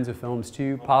other kinds of films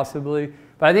too, possibly.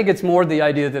 But I think it's more the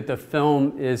idea that the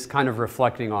film is kind of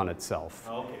reflecting on itself.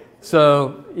 Okay.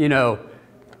 So,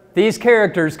 these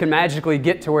characters can magically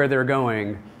get to where they're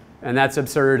going, and that's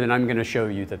absurd, and I'm going to show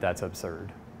you that that's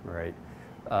absurd, right?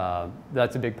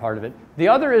 That's a big part of it. The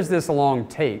other is this long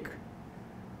take.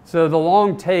 So the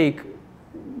long take,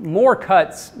 more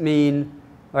cuts mean,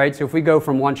 all right, so if we go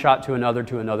from one shot to another,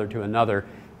 to another, to another,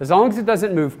 as long as it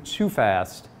doesn't move too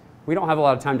fast, we don't have a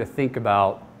lot of time to think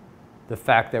about the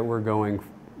fact that we're going,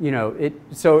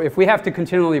 so if we have to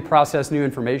continually process new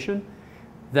information,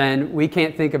 then we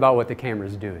can't think about what the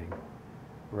camera's doing,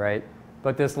 right?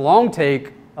 But this long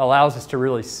take allows us to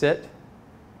really sit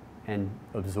and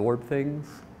absorb things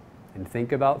and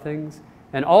think about things.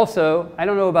 And also, I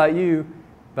don't know about you,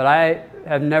 but I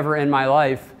have never in my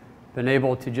life been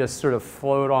able to just sort of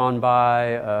float on by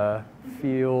a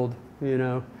field,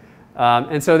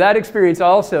 And so that experience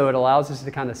also, it allows us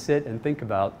to kind of sit and think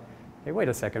about, hey, wait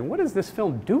a second, what is this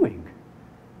film doing,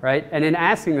 right? And in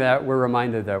asking that, we're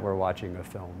reminded that we're watching a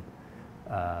film.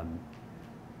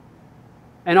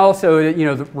 And also,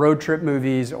 the road trip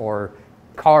movies or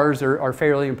cars are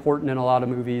fairly important in a lot of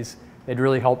movies. It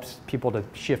really helps people to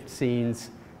shift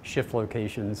scenes, shift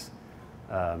locations.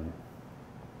 Yeah.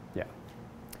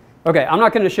 Okay, I'm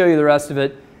not going to show you the rest of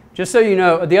it. Just so you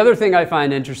know, the other thing I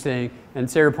find interesting, and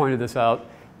Sarah pointed this out,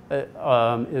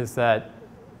 is that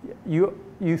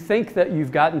you think that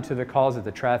you've gotten to the cause of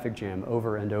the traffic jam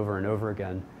over and over and over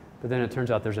again, but then it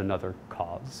turns out there's another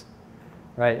cause,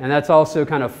 right? And that's also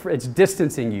kind of, it's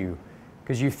distancing you,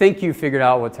 because you think you figured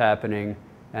out what's happening,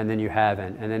 and then you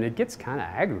haven't, and then it gets kind of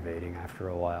aggravating after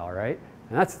a while, right?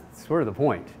 And that's sort of the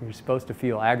point. You're supposed to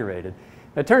feel aggravated.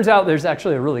 It turns out there's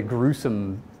actually a really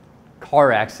gruesome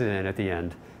car accident at the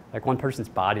end. Like one person's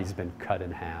body's been cut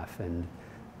in half. And,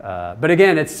 but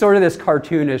again, it's sort of this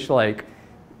cartoonish, like,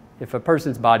 if a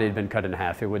person's body had been cut in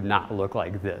half, it would not look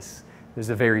like this. There's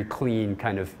a very clean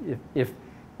kind of, if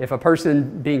a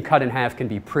person being cut in half can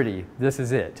be pretty, this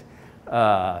is it.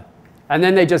 And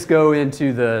then they just go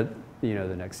into the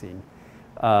next scene.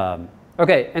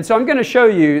 Okay, and so I'm going to show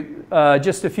you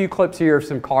just a few clips here of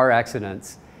some car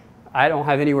accidents. I don't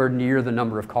have anywhere near the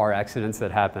number of car accidents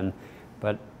that happen,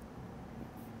 but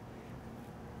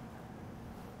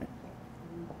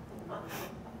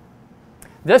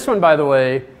this one, by the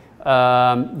way,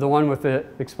 the one with the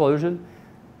explosion,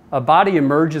 a body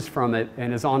emerges from it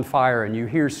and is on fire, and you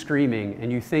hear screaming,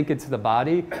 and you think it's the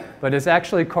body, but it's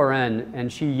actually Corinne,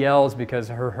 and she yells because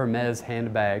her Hermes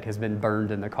handbag has been burned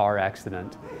in the car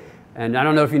accident. And I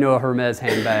don't know if you know a Hermes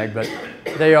handbag, but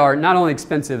they are not only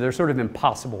expensive, they're sort of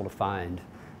impossible to find.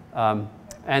 And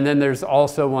then there's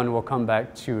also one, we'll come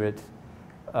back to it,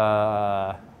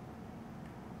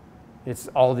 it's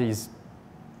all these,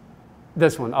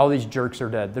 this one, all these jerks are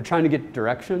dead. They're trying to get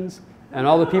directions, and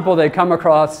all the people they come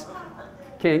across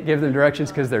can't give them directions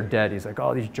because they're dead. He's like,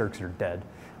 oh, these jerks are dead.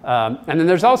 And then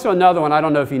there's also another one, I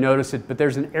don't know if you noticed it, but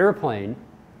there's an airplane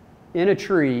in a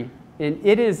tree, and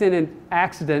it is in an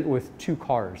accident with two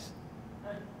cars.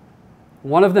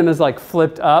 One of them is like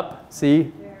flipped up,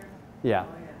 see? Yeah.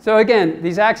 So again,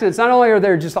 these accidents, not only are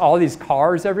there just all these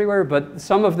cars everywhere, but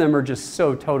some of them are just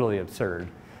so totally absurd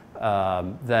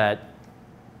that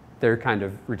they're kind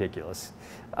of ridiculous.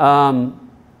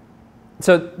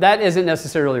 So that isn't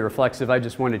necessarily reflexive. I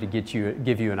just wanted to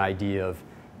give you an idea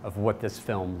of what this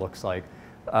film looks like.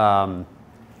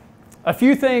 A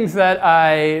few things that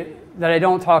I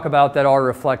don't talk about that are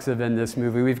reflexive in this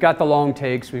movie. We've got the long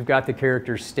takes. We've got the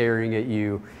characters staring at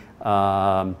you.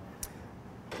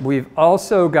 We've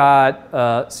also got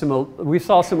we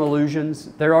saw some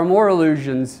illusions. There are more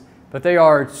illusions, but they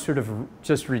are sort of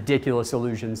just ridiculous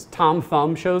illusions. Tom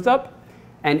Thumb shows up,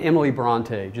 and Emily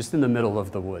Bronte, just in the middle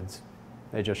of the woods.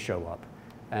 They just show up,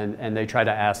 and they try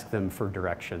to ask them for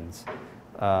directions.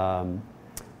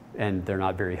 And they're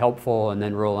not very helpful. And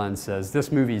then Roland says, this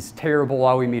movie's terrible,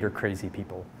 all we meet are crazy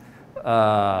people.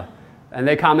 And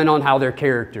they comment on how they're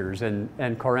characters.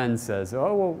 And Corinne says,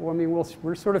 oh, well, I mean,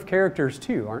 we're sort of characters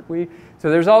too, aren't we? So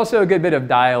there's also a good bit of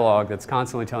dialogue that's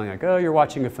constantly telling like, oh, you're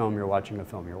watching a film, you're watching a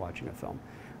film, you're watching a film,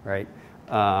 right?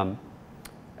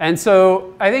 And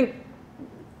so I think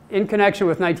in connection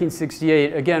with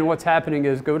 1968, again, what's happening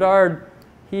is Godard,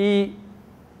 he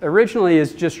originally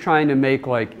is just trying to make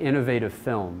like innovative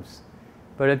films.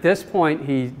 But at this point,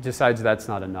 he decides that's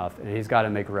not enough, and he's got to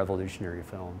make revolutionary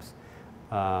films.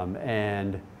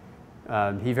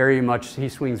 He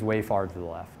swings way far to the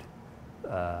left.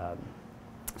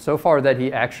 So far that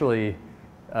he actually,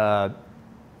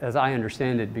 as I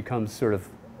understand it, becomes sort of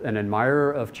an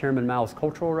admirer of Chairman Mao's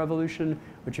Cultural Revolution,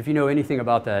 which if you know anything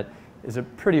about that, is a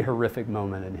pretty horrific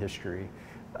moment in history.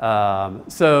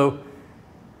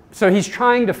 So he's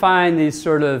trying to find these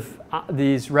sort of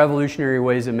these revolutionary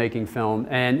ways of making film,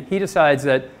 and he decides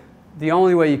that the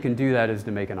only way you can do that is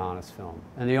to make an honest film.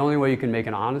 And the only way you can make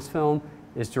an honest film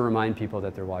is to remind people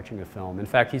that they're watching a film. In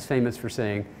fact, he's famous for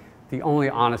saying the only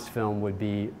honest film would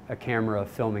be a camera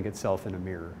filming itself in a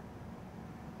mirror.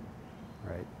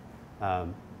 Right?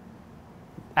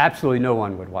 Absolutely no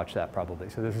one would watch that probably.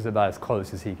 So this is about as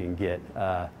close as he can get.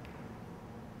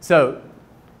 So,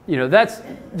 you know, that's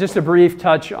just a brief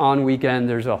touch on Weekend.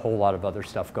 There's a whole lot of other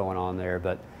stuff going on there,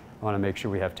 but I want to make sure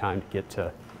we have time to get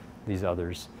to these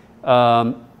others.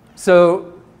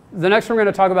 So the next one we're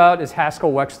going to talk about is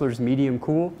Haskell Wexler's Medium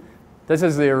Cool. This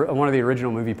is one of the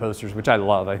original movie posters, which I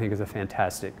love. I think is a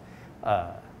fantastic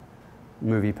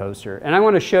movie poster. And I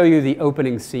want to show you the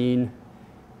opening scene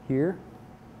here.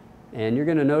 And you're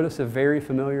going to notice a very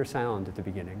familiar sound at the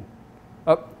beginning.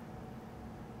 Oh.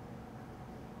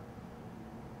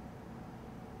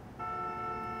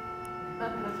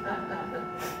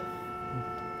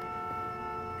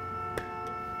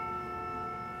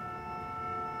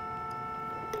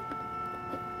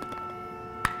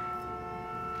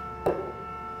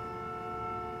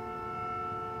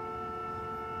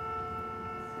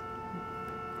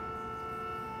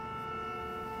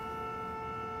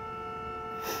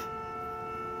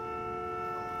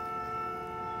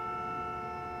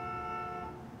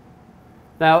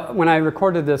 Now, when I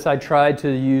recorded this, I tried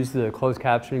to use the closed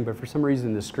captioning, but for some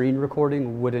reason the screen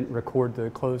recording wouldn't record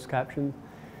the closed caption.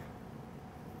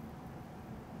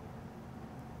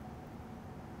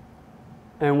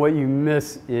 And what you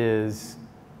miss is,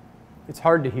 it's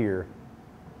hard to hear,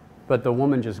 but the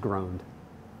woman just groaned.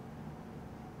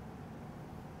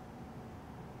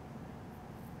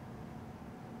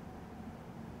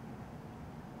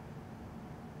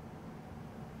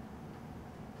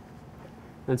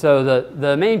 And so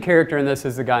the main character in this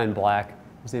is the guy in black.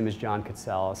 His name is John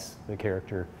Katsalis, the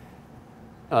character.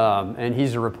 And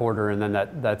he's a reporter, and then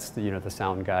that's the, the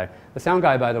sound guy. The sound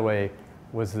guy, by the way,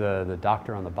 was the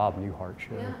doctor on the Bob Newhart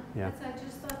show. Yeah. I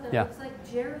just thought that Yeah. looks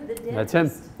like Jerry the dentist. That's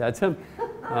him. That's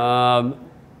him.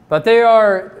 But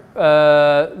they're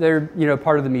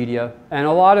part of the media, and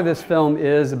a lot of this film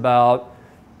is about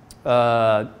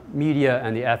media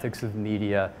and the ethics of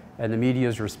media and the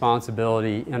media's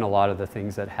responsibility in a lot of the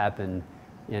things that happened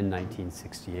in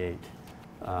 1968.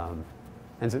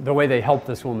 And so the way they help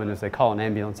this woman is they call an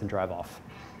ambulance and drive off.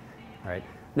 Right?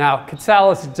 Now,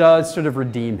 Katsalis does sort of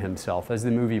redeem himself as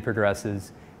the movie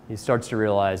progresses. He starts to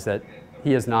realize that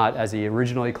he is not, as he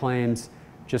originally claims,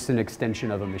 just an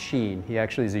extension of a machine. He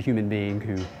actually is a human being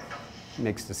who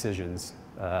makes decisions,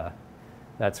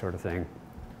 that sort of thing.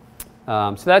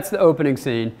 So that's the opening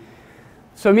scene.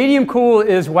 So Medium Cool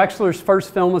is Wexler's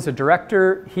first film as a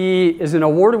director. He is an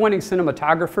award-winning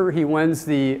cinematographer. He wins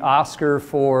the Oscar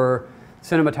for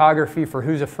cinematography for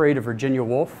Who's Afraid of Virginia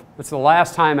Woolf. It's the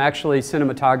last time, actually,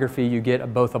 cinematography you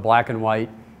get both a black and white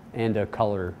and a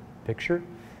color picture.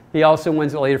 He also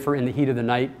wins it later for In the Heat of the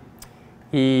Night.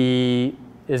 He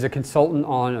is a consultant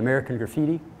on American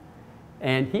Graffiti.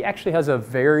 And he actually has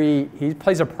he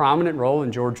plays a prominent role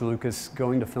in George Lucas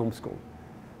going to film school.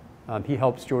 He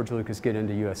helps George Lucas get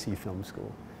into USC Film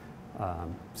School.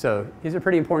 So he's a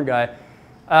pretty important guy.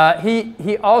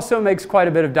 He also makes quite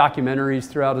a bit of documentaries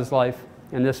throughout his life,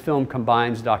 and this film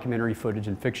combines documentary footage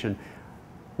and fiction.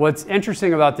 What's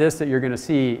interesting about this that you're going to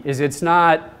see is it's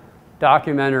not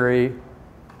documentary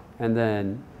and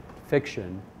then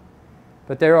fiction,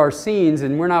 but there are scenes,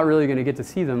 and we're not really going to get to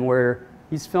see them, where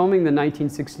he's filming the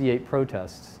 1968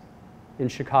 protests in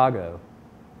Chicago.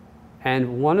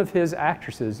 And one of his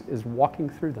actresses is walking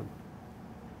through them,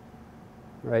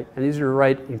 right? And these are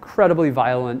incredibly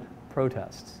violent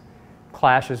protests,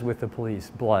 clashes with the police,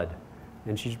 blood,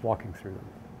 and she's walking through them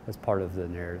as part of the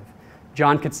narrative.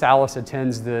 John Katsalis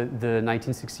attends the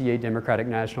 1968 Democratic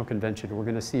National Convention. We're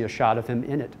going to see a shot of him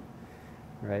in it,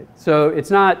 right? So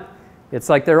it's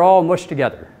like they're all mushed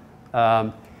together.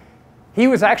 He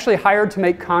was actually hired to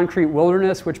make Concrete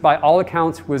Wilderness, which by all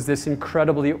accounts was this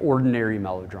incredibly ordinary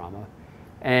melodrama.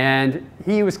 And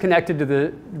he was connected to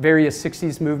the various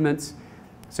 60s movements,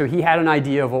 so he had an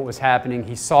idea of what was happening.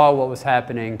 He saw what was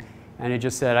happening, and he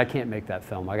just said, I can't make that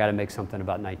film. I got to make something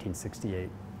about 1968.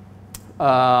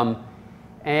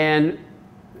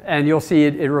 And you'll see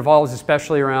it revolves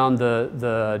especially around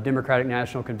the Democratic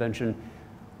National Convention.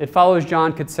 It follows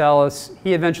John Katsalis.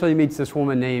 He eventually meets this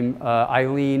woman named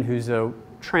Eileen, who's a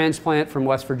transplant from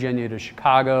West Virginia to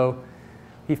Chicago.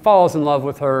 He falls in love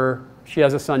with her. She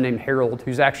has a son named Harold,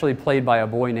 who's actually played by a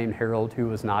boy named Harold, who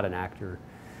was not an actor.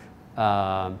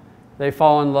 They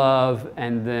fall in love,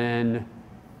 and then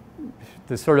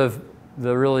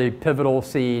the really pivotal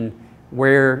scene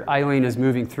where Eileen is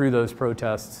moving through those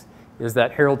protests is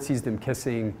that Harold sees them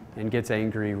kissing and gets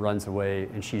angry, runs away,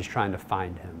 and she's trying to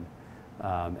find him.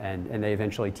 And they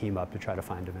eventually team up to try to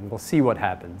find him. And we'll see what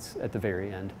happens at the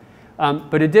very end.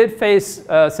 But it did face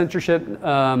censorship.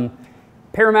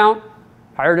 Paramount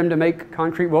hired him to make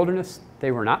Concrete Wilderness.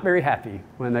 They were not very happy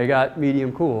when they got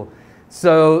Medium Cool.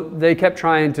 So they kept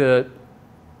trying to,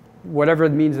 whatever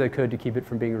means they could, to keep it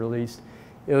from being released.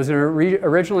 It was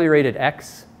originally rated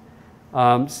X.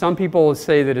 Some people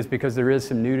say that it's because there is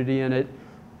some nudity in it,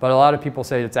 but a lot of people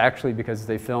say it's actually because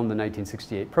they filmed the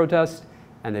 1968 protest,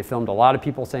 and they filmed a lot of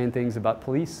people saying things about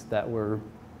police that were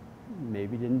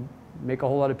maybe didn't make a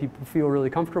whole lot of people feel really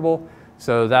comfortable.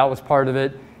 So that was part of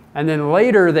it. And then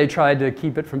later they tried to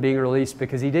keep it from being released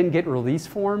because he didn't get release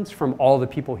forms from all the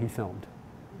people he filmed.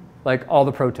 Like all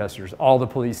the protesters, all the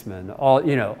policemen,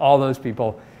 all those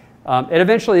people. It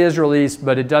eventually is released,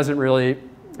 but it doesn't really,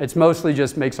 it's mostly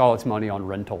just makes all its money on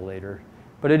rental later.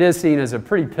 But it is seen as a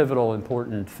pretty pivotal,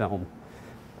 important film.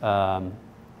 Okay,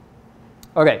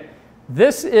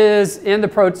 this is in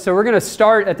the so we're going to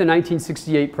start at the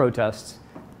 1968 protests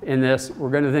in this. We're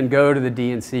going to then go to the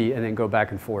DNC and then go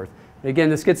back and forth.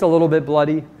 Again, this gets a little bit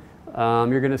bloody.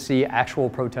 You're going to see actual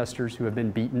protesters who have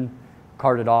been beaten,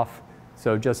 carted off.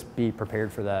 So just be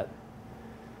prepared for that.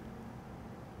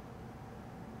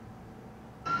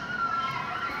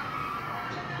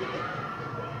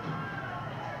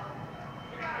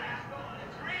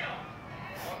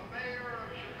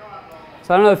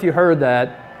 So I don't know if you heard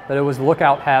that, but it was "Look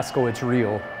out, Haskell, it's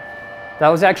real." That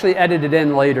was actually edited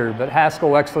in later, but Haskell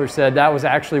Wexler said that was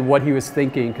actually what he was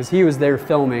thinking because he was there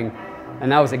filming,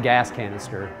 and that was a gas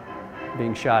canister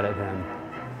being shot at him.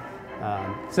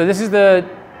 So this is the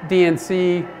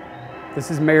DNC. This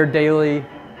is Mayor Daley,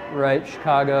 right,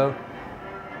 Chicago.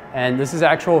 And this is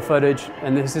actual footage,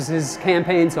 and this is his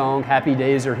campaign song, "Happy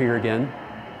Days Are Here Again."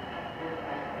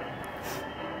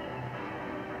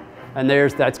 And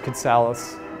that's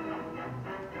Katsalis.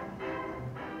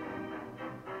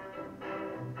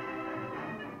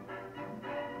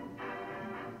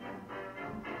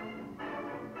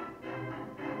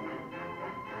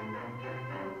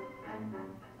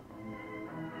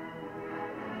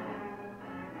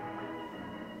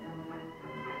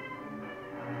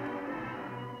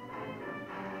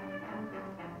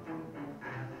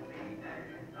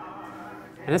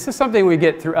 And this is something we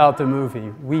get throughout the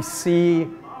movie. We see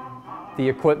the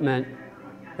equipment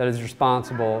that is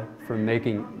responsible for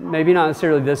making, maybe not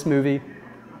necessarily this movie,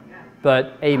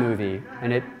 but a movie.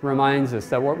 And it reminds us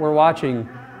that what we're watching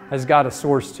has got a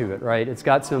source to it, right? It's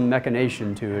got some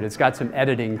machination to it. It's got some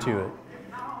editing to it.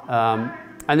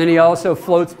 And then he also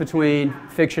floats between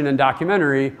fiction and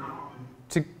documentary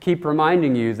to keep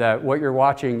reminding you that what you're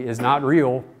watching is not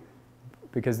real,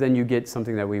 because then you get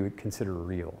something that we would consider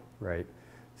real, right?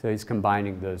 So he's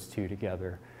combining those two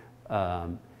together.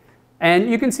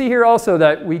 And you can see here also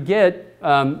that we get,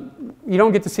 you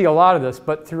don't get to see a lot of this,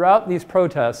 but throughout these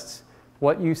protests,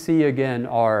 what you see again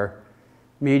are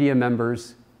media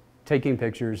members taking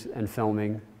pictures and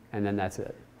filming, and then that's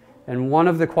it. And one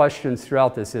of the questions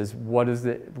throughout this is, what is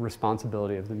the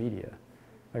responsibility of the media?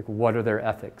 Like, what are their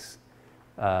ethics?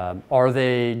 Are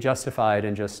they justified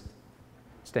in just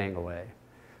staying away?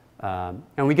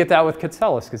 And we get that with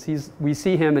Katsalis, because we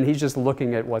see him and he's just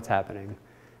looking at what's happening,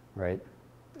 right?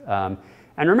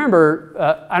 And remember,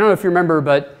 I don't know if you remember,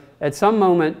 but at some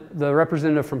moment, the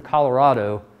representative from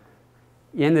Colorado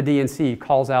in the DNC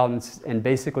calls out and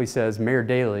basically says, Mayor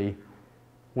Daley,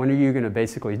 when are you going to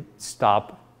basically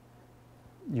stop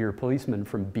your policemen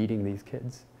from beating these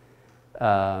kids?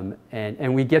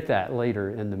 And we get that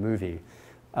later in the movie.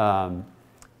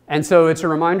 And so it's a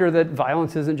reminder that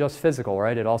violence isn't just physical,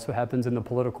 right? It also happens in the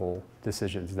political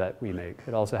decisions that we make.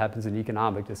 It also happens in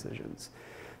economic decisions.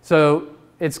 So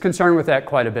it's concerned with that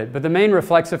quite a bit. But the main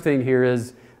reflexive thing here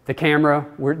is the camera.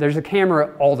 There's a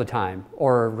camera all the time,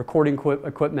 or recording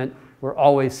equipment. We're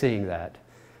always seeing that.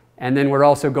 And then we're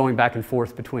also going back and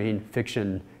forth between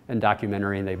fiction and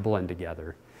documentary, and they blend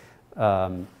together.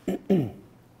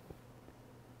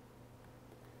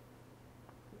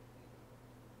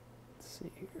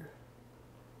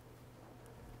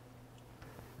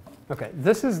 Okay,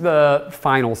 this is the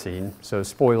final scene, so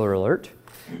spoiler alert.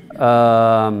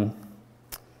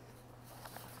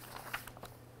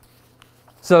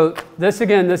 So this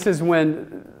is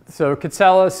when, so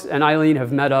Katsalis and Eileen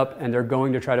have met up and they're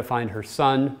going to try to find her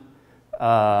son,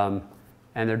 and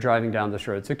they're driving down this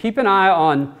road. So keep an eye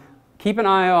on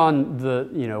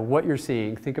the, what you're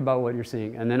seeing, think about what you're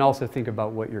seeing, and then also think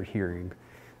about what you're hearing.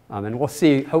 And we'll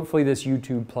see, hopefully this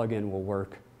YouTube plugin will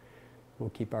work. We'll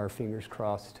keep our fingers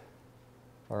crossed.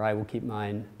 Or I will keep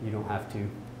mine. You don't have to.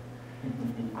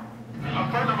 A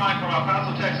friend of mine from El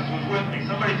Paso, Texas was with me.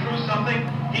 Somebody threw something.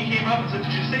 He came up and said, "Did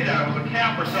you see that? It was a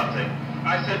cap or something."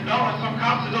 I said, "No." And some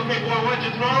cop says, "Okay, boy, what'd you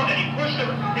throw?" And he pushed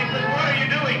him. He said, "What are you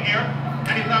doing here?"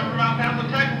 And he's not from El Paso,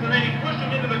 Texas. And then he pushed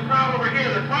him into the crowd over here.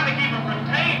 They're trying to keep him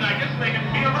contained. I guess they can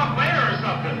beat him up later or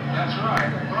something. That's right.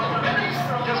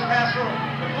 Just pass through.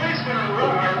 The policemen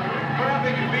are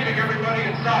grabbing and beating everybody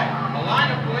in sight. A line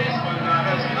of policemen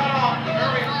has cut off the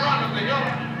very front of the hill.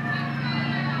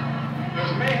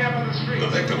 There's mayhem in the street. The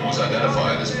victim was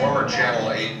identified as former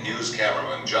Channel 8 news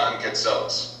cameraman John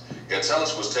Getzelis.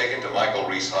 Getzelis was taken to Michael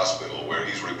Reese Hospital, where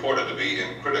he's reported to be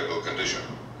in critical condition.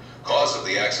 Cause of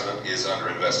the accident is under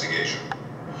investigation.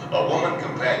 A woman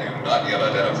companion, not yet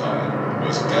identified,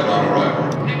 was dead on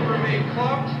arrival. People are being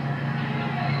clubbed,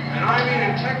 and I mean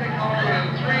in Technicolor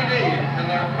and 3D, and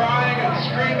they're crying and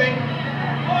screaming.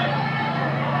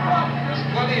 There's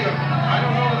plenty of, I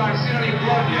don't know that I've seen any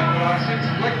blood yet, but I've seen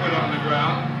some liquid on the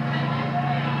ground.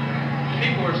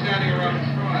 People are standing around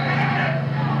crying.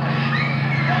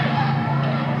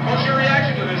 What's your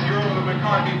reaction to this, girl with a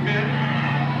McCarthy pin?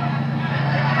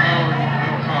 No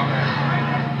comment.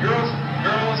 Girls,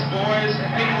 boys,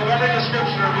 people of every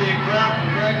description are being grabbed and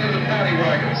dragged into paddy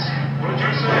wagons. What did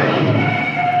you say?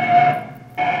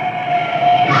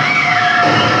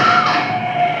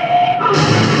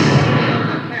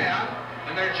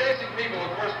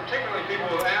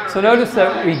 So notice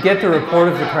that we get the report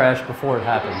of the crash before it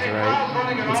happens,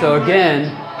 right? And so again,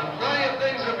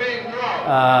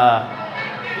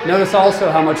 notice also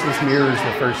how much this mirrors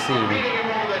the first scene.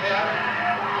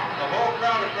 The whole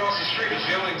crowd across the street is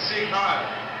yelling, "Sieg Heil!"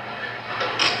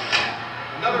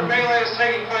 Another melee is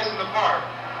taking place in the park,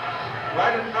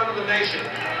 right in front of the nation.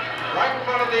 Right in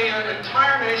front of the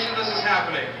entire nation, this is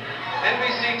happening.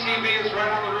 NBC TV is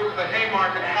right on the roof of the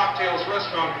Haymarket Cocktails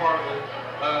restaurant part of the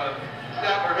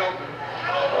Statler Hilton,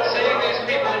 seeing these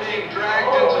people being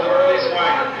dragged into the police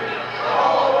wagon. The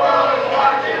whole world is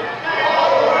watching! The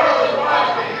whole world is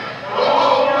watching! The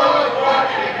whole world is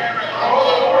watching! The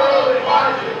whole world is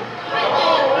watching! The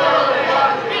whole world is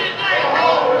watching! The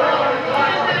whole world is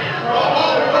watching! The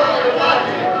whole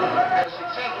world is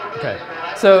watching! Okay.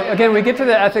 So again, we get to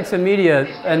the ethics of media,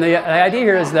 and the idea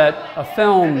here is that a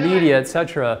film, media,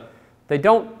 etc., they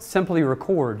don't simply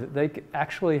record, they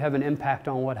actually have an impact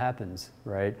on what happens,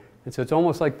 right? And so it's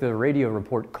almost like the radio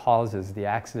report causes the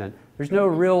accident. There's no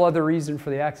real other reason for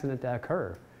the accident to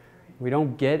occur. We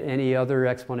don't get any other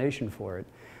explanation for it.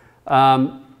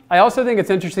 I also think it's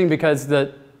interesting because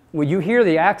when you hear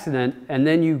the accident and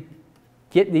then you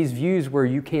get these views where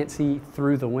you can't see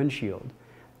through the windshield.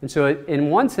 And so in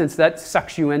one sense, that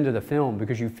sucks you into the film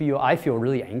because I feel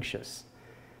really anxious.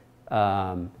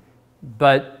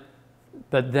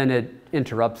 But then it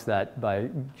interrupts that by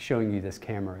showing you this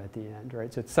camera at the end,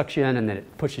 right? So it sucks you in and then it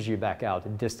pushes you back out,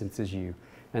 it distances you.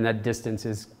 And that distance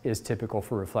is typical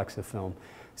for reflexive film.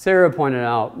 Sarah pointed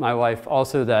out, my wife,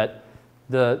 also that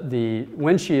the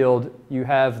windshield, you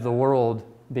have the world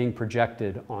being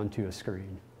projected onto a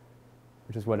screen,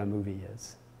 which is what a movie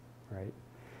is, right?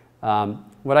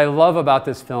 What I love about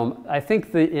this film, I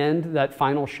think the end, that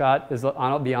final shot,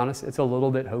 I'll be honest, it's a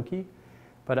little bit hokey,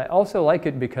 but I also like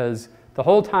it because the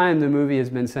whole time the movie has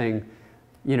been saying,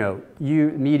 you know,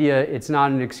 media, it's not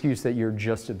an excuse that you're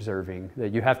just observing,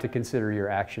 that you have to consider your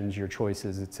actions, your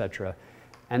choices, etc.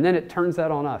 And then it turns that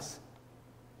on us.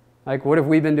 Like, what have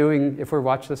we been doing if we're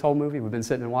watching this whole movie? We've been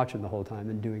sitting and watching the whole time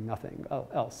and doing nothing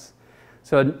else.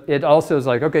 So it also is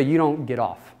like, okay, you don't get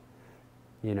off.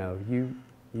 You know, you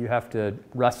have to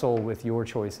wrestle with your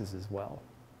choices as well.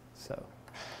 So,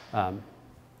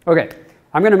 okay.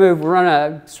 I'm going to move,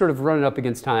 we're sort of running up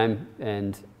against time,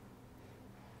 and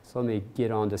so let me get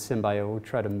on to Symbio. We'll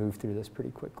try to move through this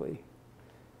pretty quickly.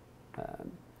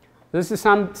 This is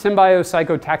Symbio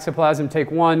Psychotaxoplasm,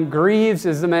 take 1. Greaves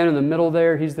is the man in the middle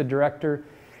there. He's the director.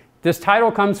 This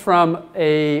title comes from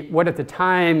what at the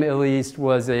time, at least,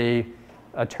 was a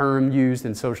term used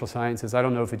in social sciences. I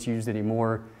don't know if it's used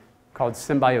anymore, called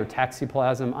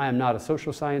symbiotaxiplasm. I am not a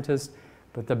social scientist.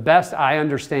 But the best I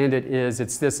understand it is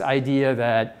it's this idea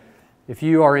that if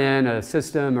you are in a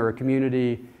system or a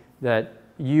community, that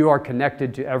you are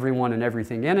connected to everyone and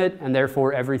everything in it, and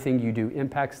therefore everything you do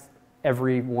impacts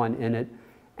everyone in it,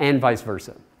 and vice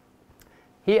versa.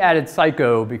 He added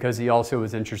psycho because he also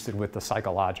was interested with the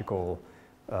psychological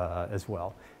as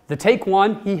well. The take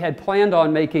 1, he had planned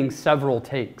on making several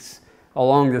takes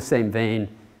along the same vein,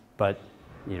 but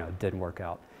you know, it didn't work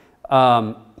out.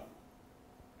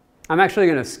 I'm actually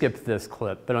going to skip this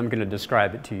clip, but I'm going to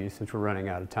describe it to you since we're running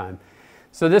out of time.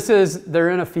 So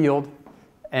they're in a field,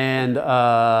 and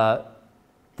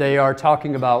they are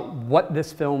talking about what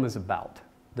this film is about.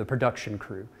 the production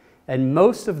crew. And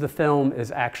most of the film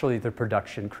is actually the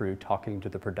production crew talking to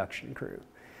the production crew.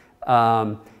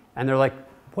 And they're like,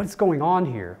 what's going on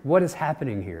here? What is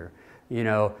happening here? You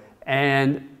know,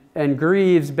 and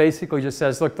Greaves basically just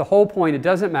says, look, the whole point, it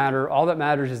doesn't matter. All that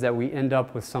matters is that we end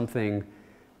up with something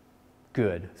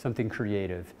good, something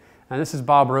creative. And this is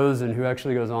Bob Rosen, who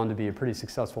actually goes on to be a pretty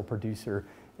successful producer.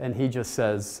 And he just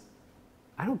says,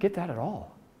 I don't get that at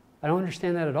all. I don't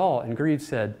understand that at all. And Greaves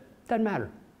said, doesn't matter.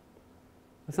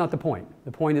 That's not the point.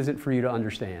 The point isn't for you to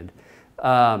understand.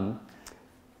 And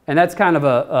that's kind of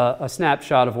a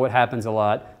snapshot of what happens a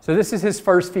lot. So this is his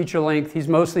first feature length. He's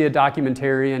mostly a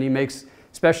documentarian. He makes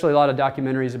especially a lot of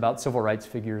documentaries about civil rights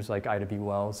figures like Ida B.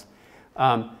 Wells.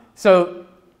 So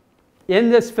in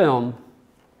this film,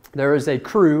 there is a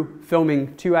crew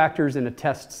filming 2 actors in a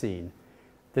test scene.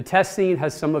 The test scene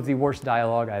has some of the worst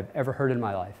dialogue I've ever heard in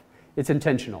my life. It's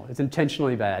intentional. It's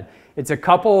intentionally bad. It's a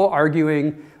couple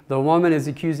arguing. The woman is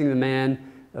accusing the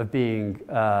man of being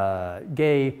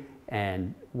gay,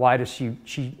 and why does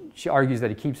she argues that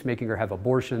he keeps making her have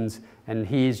abortions, and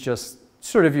he's just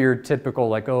sort of your typical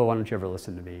like, oh, why don't you ever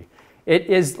listen to me? It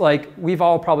is like, we've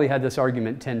all probably had this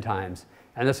argument 10 times,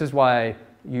 and this is why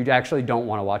you actually don't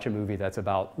want to watch a movie that's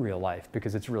about real life,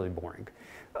 because it's really boring.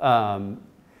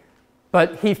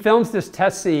 But he films this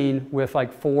test scene with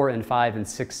like 4 and 5 and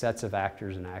 6 sets of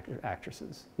actors and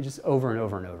actresses. He just over and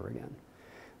over and over again.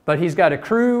 But he's got a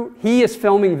crew, he is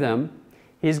filming them,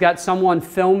 he's got someone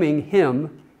filming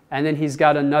him, and then he's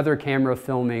got another camera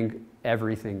filming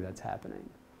everything that's happening.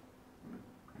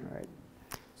 All right.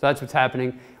 So that's what's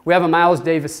happening. We have a Miles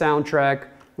Davis soundtrack,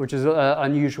 which is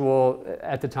unusual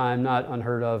at the time, not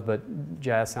unheard of, but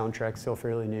jazz soundtrack, still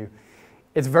fairly new.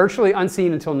 It's virtually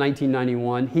unseen until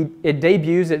 1991. It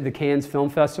debuts at the Cannes Film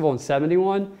Festival in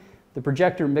 '71. The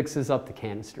projector mixes up the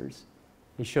canisters.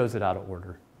 He shows it out of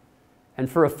order. And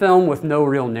for a film with no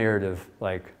real narrative,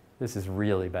 like, this is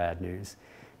really bad news.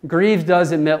 Greaves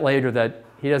does admit later that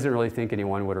he doesn't really think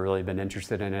anyone would have really been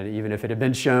interested in it, even if it had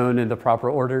been shown in the proper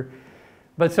order.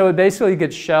 But so it basically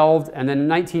gets shelved, and then in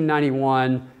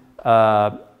 1991,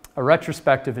 a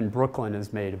retrospective in Brooklyn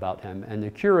is made about him, and the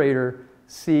curator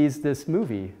sees this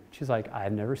movie. She's like,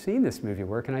 I've never seen this movie.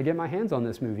 Where can I get my hands on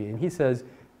this movie? And he says,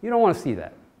 you don't want to see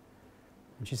that.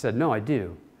 And she said, no, I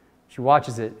do. She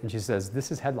watches it, and she says,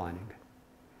 this is headlining.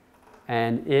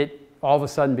 And it all of a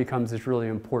sudden becomes this really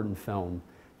important film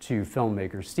to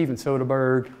filmmakers. Steven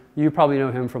Soderbergh, you probably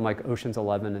know him from like Ocean's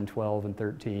 11 and 12 and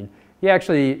 13. He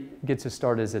actually gets his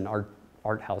start as an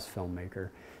art house filmmaker.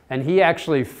 And he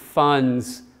actually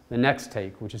funds The Next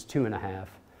Take, which is 2.5.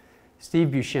 Steve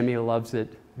Buscemi loves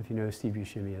it, if you know who Steve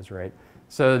Buscemi is, right?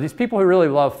 So these people who really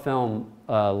love film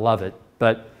love it,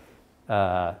 but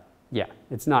yeah,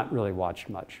 it's not really watched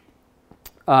much.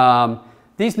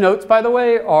 These notes, by the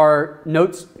way, are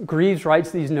notes. Greaves writes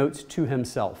these notes to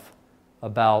himself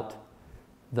about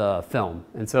the film.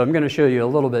 And so I'm going to show you a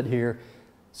little bit here.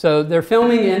 So they're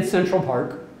filming in Central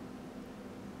Park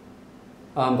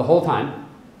the whole time.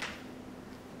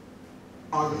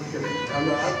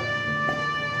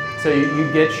 So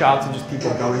you get shots of just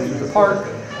people going through the park.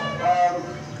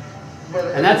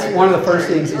 And that's one of the first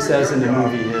things he says in the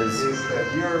movie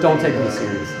is, don't take me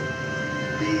seriously.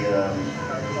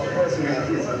 The person that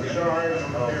is in charge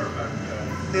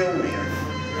of filming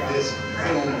this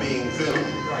film being filmed,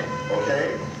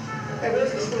 okay? And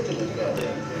let's just switch a little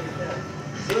bit.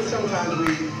 So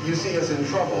sometimes you see us in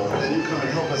trouble, then you come and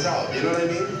help us out, you know what I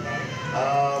mean?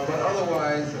 But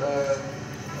otherwise,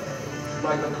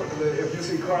 like if you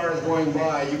see cars going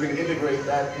by, you can integrate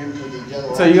that into the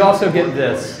general. So you also get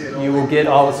this. You will get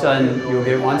all of a sudden, you'll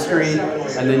get one screen,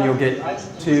 and then you'll get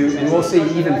 2, and we'll see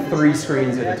even 3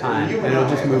 screens at a time, and it'll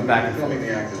just move back and forth. Filming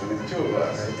the actors, I mean, the 2 of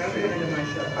us.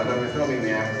 I'm going to be filming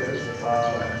the actors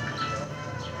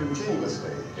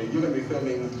continuously, and you're going to be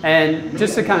filming. And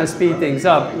just to kind of speed things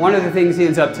up, one of the things he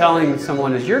ends up telling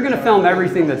someone is, you're going to film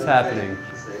everything that's happening.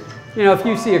 You know, if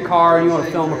you see a car, you want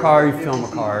to film a car, you film a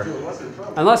car.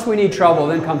 Unless we need trouble,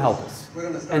 then come help us.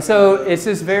 And so it's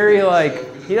just very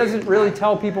like, he doesn't really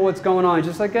tell people what's going on. He's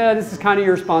just like, this is kind of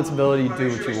your responsibility, do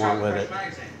what you want with it.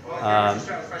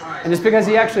 And it's because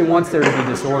he actually wants there to be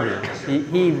disorder.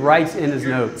 He writes in his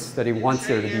notes that he wants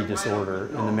there to be disorder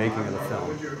in the making of the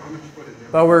film.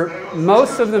 But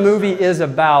most of the movie is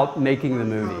about making the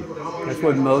movie. That's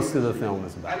what most of the film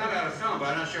is about. I know about a film, but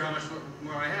I'm not sure how much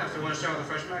more I have, so I want to start with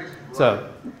the first magazine. So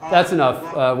that's enough.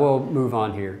 We'll move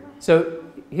on here. So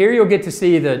here you'll get to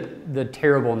see the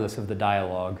terribleness of the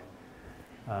dialogue.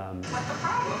 What's the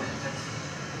problem?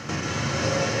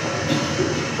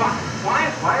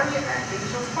 Why are you acting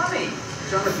so funny?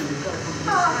 Jonathan, you've got to put this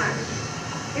on.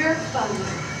 You're funny.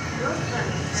 You're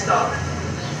funny. Stop.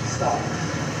 Stop.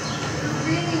 You're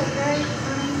really a very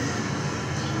funny.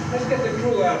 Let's get the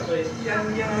crew out, please. Yeah,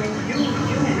 you really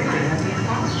have me in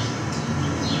mind.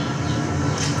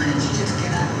 Why don't you just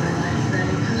get out of my life,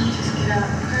 Freddie? Huh? Just get out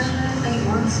permanently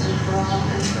once and for all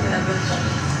and forever.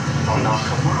 Oh, no,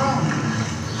 come on.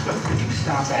 Look, could you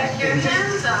stop acting? Take your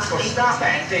hands off. Or stop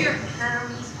acting. Take your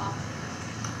hands off.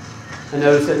 I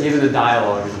noticed that even the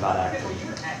dialogue is about acting.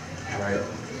 Right.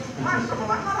 Impossible.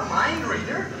 I'm not a mind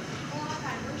reader.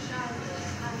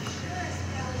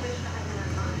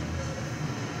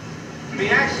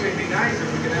 It'd actually be nice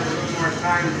if we could have a little more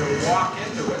time to walk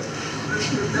into it.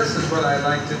 This is what I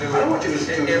like to do. I want you to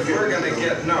if we're going to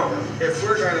get, if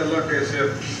we're going to look as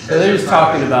if... So they're just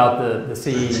talking about the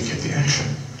scene. To get the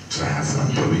action. So have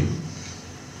fun, Billy.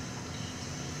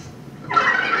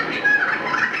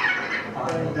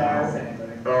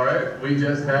 All right, we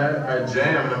just had a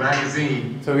jam in the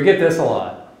magazine. So we get this a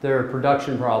lot. There are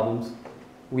production problems.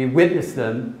 We witness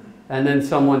them, and then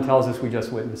someone tells us we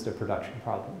just witnessed a production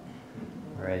problem.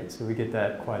 All right, so we get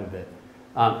that quite a bit.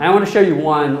 I want to show you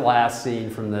one last scene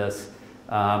from this.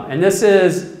 And this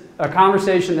is a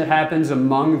conversation that happens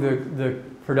among the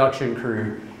production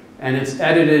crew, and it's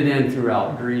edited in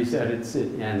throughout. Greaves edits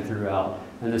it in throughout.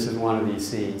 And this is one of these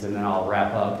scenes, and then I'll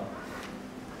wrap up.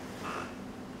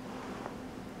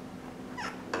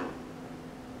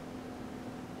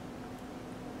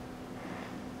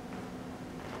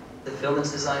 The film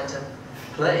is designed to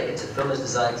play. It's a film is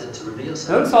designed to reveal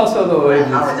something. Notice also the way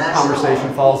this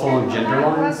conversation falls along gender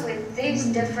lines. With these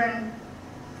different,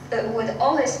 with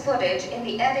all this footage in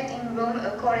the editing room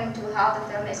according to how the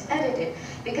film is edited,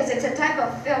 because it's a type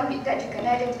of film that you can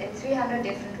edit in 300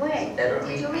 different ways.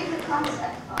 Did you read the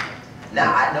concept of it? No,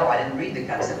 I didn't read the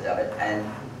concept of it, and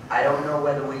I don't know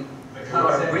whether we agree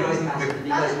with it,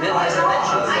 because Bill hasn't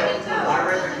mentioned it. I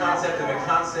read the concept, and the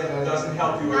concept doesn't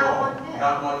help you at all.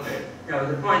 Not one bit. No,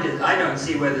 the point is, I don't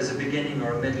see where there's a beginning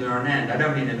or a middle or an end. I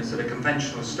don't mean in a sort of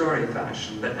conventional story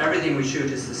fashion, but everything we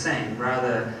shoot is the same.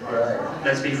 Rather,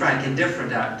 let's be frank, in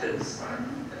different actors,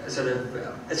 sort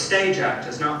of stage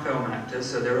actors, not film actors.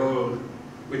 So they're all,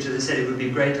 which as I said, it would be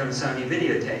great on Sony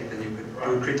videotape, and you could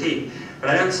do critique.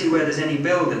 But I don't see where there's any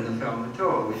build in the film at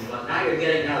all. Well, now you're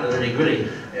getting out of the nitty-gritty.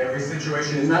 Every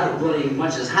situation is not really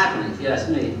much is happening, if you ask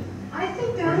me. I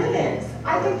think there is.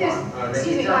 I think there's.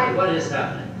 Excuse me. Tell me what is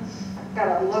happening.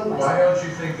 Gotta unload myself. Why don't you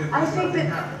think that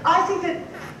I think that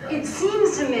it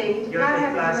seems to me, not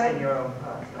having read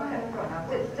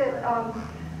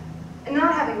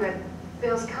not having read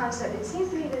Bill's concept, it seems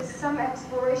to me there's some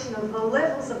exploration of the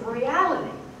levels of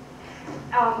reality.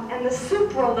 And the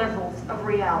supra levels of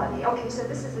reality. Okay, so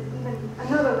this is even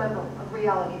another level of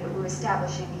reality that we're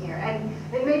establishing here, and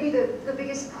it may be the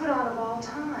biggest put on of all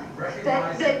time.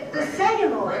 That the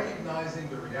celluloid. Recognizing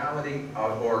the reality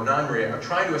or non-reality,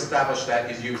 trying to establish that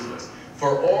is useless.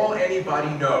 For all anybody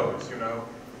knows,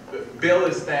 Bill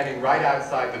is standing right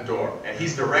outside the door, and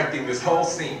he's directing this whole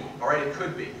scene. All right, it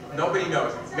could be. Nobody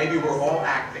knows. Maybe we're all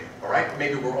acting. All right,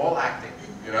 maybe we're all acting.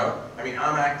 I mean,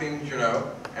 I'm acting.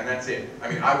 And that's it. I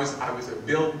mean,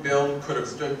 Bill could have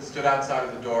stood outside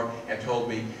of the door and told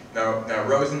me, now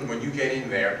Rosen, when you get in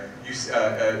there, you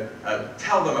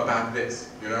tell them about this,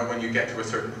 when you get to a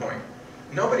certain point.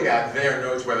 Nobody out there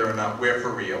knows whether or not we're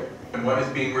for real and what is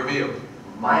being revealed.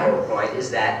 My whole point is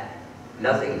that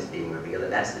nothing is being revealed,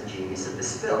 and that's the genius of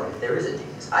this film, if there is a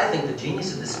genius. I think the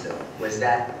genius of this film was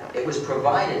that it was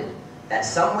provided that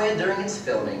somewhere during its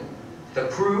filming, the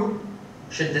crew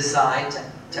should decide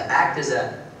to act as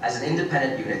an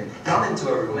independent unit, come into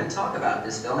a room and talk about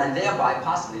this film, and thereby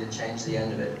possibly to change the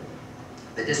end of it.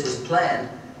 That this was planned,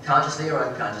 consciously or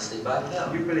unconsciously, by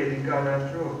Bill. You believe in God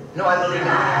after all? No, I believe in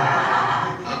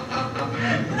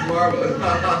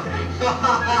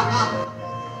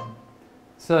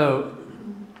So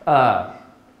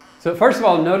first of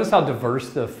all, notice how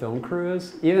diverse the film crew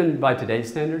is. Even by today's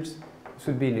standards, this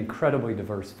would be an incredibly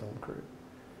diverse film crew.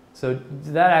 So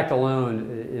that act alone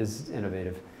is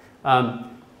innovative.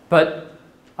 But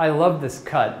I love this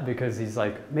cut because he's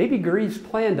like, maybe Greaves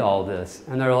planned all this.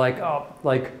 And they're like, oh,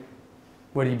 like,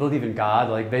 what, do you believe in God?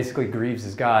 Like, basically Greaves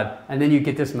is God. And then you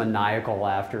get this maniacal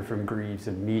laughter from Greaves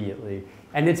immediately.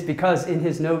 And it's because in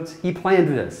his notes, he planned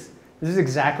this. This is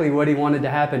exactly what he wanted to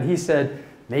happen. He said,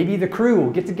 maybe the crew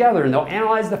will get together and they'll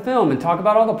analyze the film and talk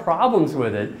about all the problems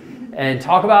with it and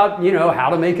talk about, how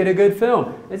to make it a good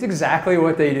film. It's exactly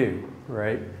what they do,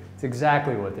 right? It's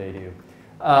exactly what they do.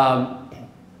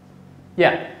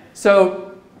 Yeah,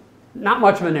 so not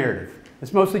much of a narrative.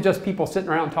 It's mostly just people sitting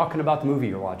around talking about the movie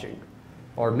you're watching,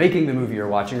 or making the movie you're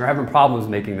watching, or having problems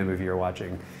making the movie you're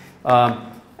watching.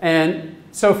 And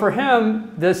so for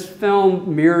him, this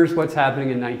film mirrors what's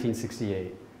happening in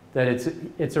 1968, that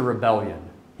it's a rebellion.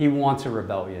 He wants a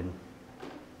rebellion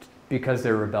because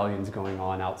there are rebellions going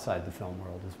on outside the film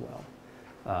world as well.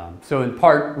 So in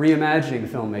part, reimagining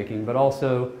filmmaking, but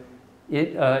also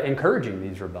encouraging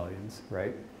these rebellions,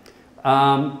 right?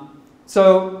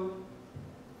 So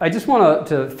I just want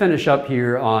to finish up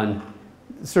here on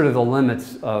sort of the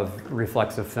limits of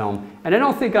reflexive film. And I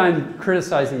don't think I'm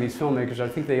criticizing these filmmakers. I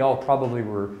think they all probably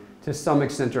were, to some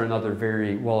extent or another,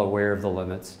 very well aware of the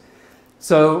limits.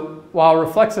 So while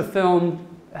reflexive film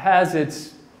has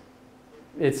its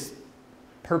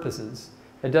purposes,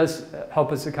 it does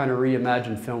help us to kind of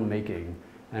reimagine filmmaking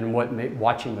and what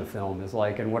watching the film is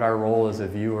like and what our role as a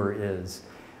viewer is.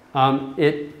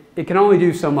 It can only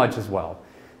do so much as well.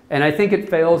 And I think it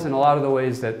fails in a lot of the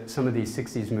ways that some of these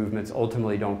 60s movements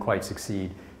ultimately don't quite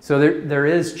succeed. So there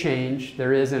is change,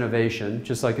 there is innovation,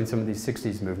 just like in some of these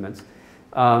 60s movements.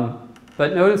 But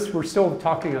notice we're still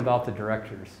talking about the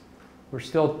directors. We're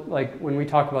still, like, when we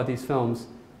talk about these films,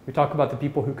 we talk about the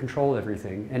people who control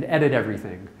everything and edit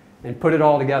everything and put it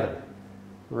all together,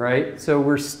 right? So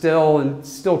we're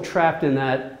still trapped in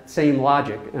that same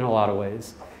logic in a lot of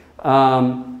ways.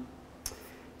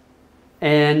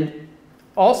 And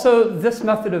also, this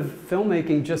method of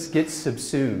filmmaking just gets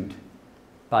subsumed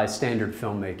by standard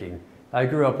filmmaking. I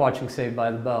grew up watching Saved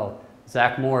by the Bell.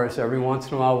 Zach Morris, every once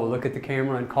in a while, will look at the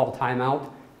camera and call timeout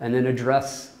and then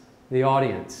address the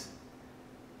audience.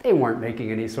 They weren't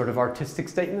making any sort of artistic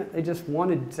statement. They just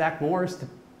wanted Zach Morris to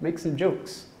make some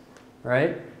jokes,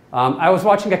 right? I was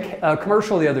watching a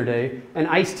commercial the other day, and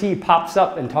Ice-T pops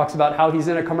up and talks about how he's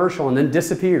in a commercial and then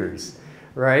disappears,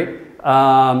 right?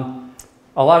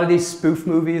 A lot of these spoof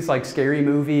movies, like Scary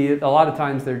Movie, a lot of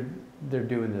times they're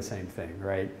doing the same thing,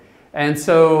 right? And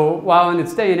so while in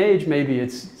its day and age, maybe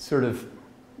it's sort of,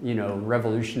 you know,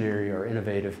 revolutionary or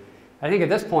innovative, I think at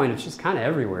this point it's just kind of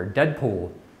everywhere.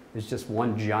 Deadpool is just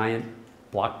one giant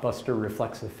blockbuster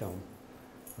reflexive film,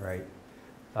 right?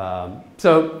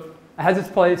 So it has its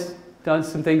place,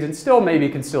 does some things, and still maybe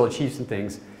can still achieve some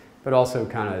things, but also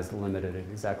kind of is limited in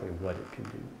exactly what it can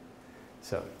do.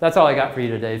 So that's all I got for you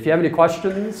today. If you have any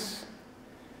questions,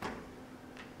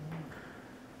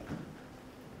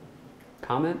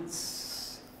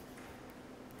 comments,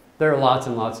 there are lots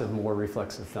and lots of more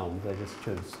reflexive films. I just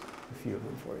chose a few of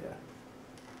them for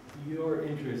you. Your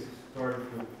interest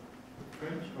started with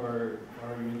French, or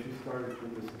are your interest started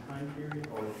with this time period,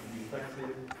 or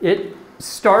reflexive? It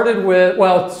started with,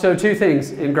 well, so two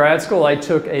things. In grad school, I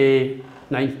took a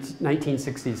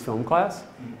 1960s film class.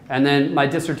 And then my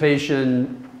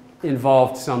dissertation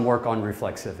involved some work on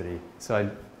reflexivity. So I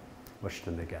mushed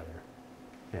them together.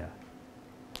 Yeah.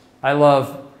 I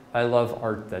love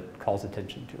art that calls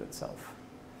attention to itself.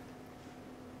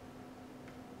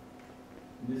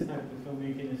 This type of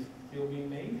filmmaking is still being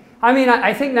made? I mean,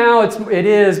 I think now it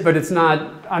is, but it's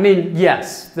not. I mean,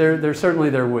 yes, there certainly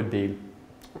there would be.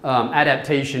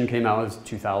 Adaptation came out in the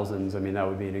 2000s. I mean, that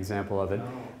would be an example of it.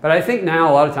 But I think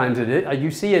now a lot of times you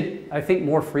see it, I think,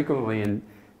 more frequently in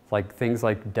like things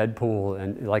like Deadpool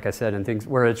and, like I said, and things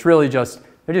where it's really just,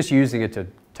 they're just using it to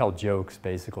tell jokes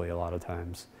basically a lot of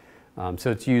times. So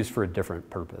it's used for a different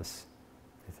purpose,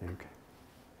 I think.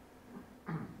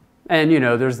 And, you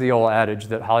know, there's the old adage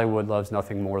that Hollywood loves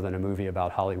nothing more than a movie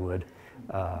about Hollywood.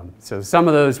 So some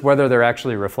of those, whether they're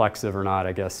actually reflexive or not,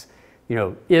 I guess, you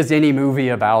know, is any movie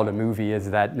about a movie,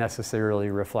 is that necessarily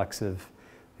reflexive?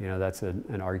 You know, that's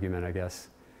an argument, I guess,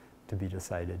 to be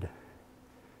decided.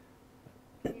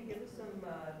 Can you give us some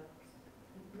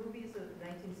movies of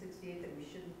 1968 that we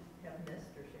shouldn't have missed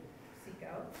or should seek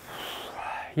out?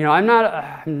 You know, I'm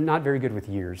not very good with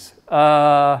years. Or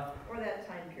that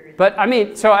time period. But I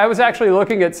mean, so I was actually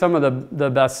looking at some of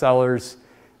the bestsellers.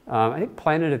 I think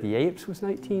Planet of the Apes was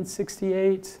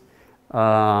 1968.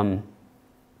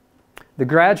 The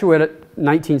Graduate,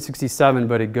 1967,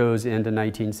 but it goes into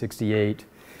 1968.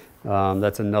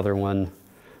 That's another one.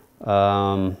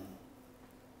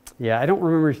 Yeah, I don't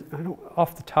remember,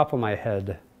 off the top of my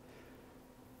head,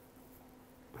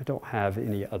 I don't have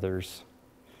any others.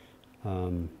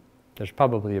 There's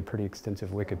probably a pretty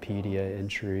extensive Wikipedia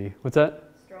entry. What's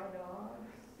that? Straw Dogs.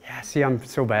 Yeah, see, I'm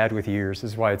so bad with years.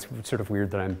 This is why it's sort of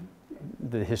weird that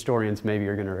the historians maybe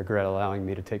are going to regret allowing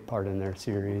me to take part in their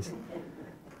series.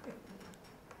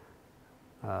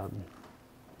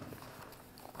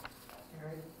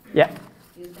 Yeah.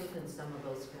 Do you think in some of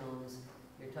those films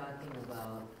you're talking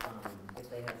about if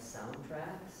they have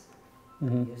soundtracks,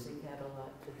 music had a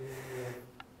lot to do with?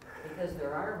 Because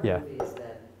there are movies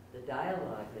that the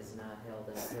dialogue has not held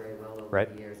up very well over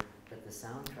the years, but the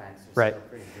soundtracks are Right. still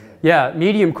pretty good. Yeah,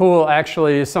 Medium Cool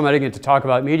actually is something I didn't get to talk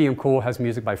about. Medium Cool has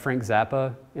music by Frank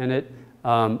Zappa in it.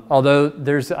 Although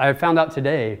I found out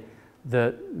today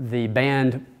the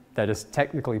band that is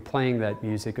technically playing that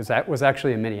music was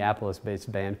actually a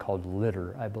Minneapolis-based band called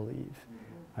Litter, I believe.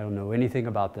 I don't know anything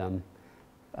about them.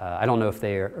 I don't know if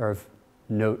they are of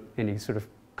note any sort of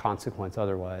consequence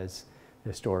otherwise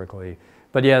historically.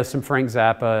 But yeah, some Frank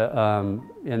Zappa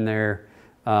in there.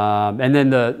 And then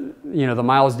the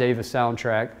Miles Davis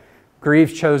soundtrack.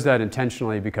 Greaves chose that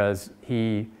intentionally because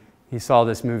he saw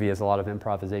this movie as a lot of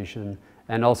improvisation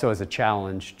and also as a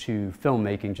challenge to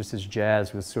filmmaking, just as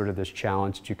jazz was sort of this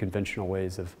challenge to conventional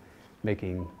ways of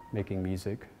making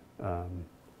music.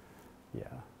 Yeah.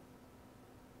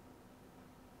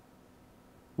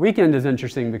 Weekend is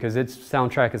interesting because its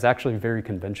soundtrack is actually very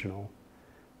conventional,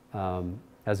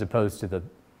 as opposed to the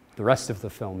rest of the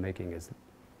filmmaking is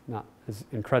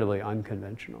incredibly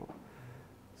unconventional.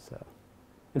 So,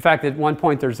 in fact, at one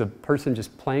point there's a person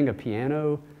just playing a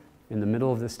piano in the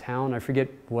middle of this town. I forget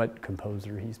what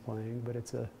composer he's playing, but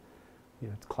it's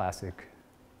it's classic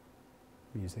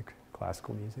music,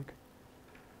 classical music.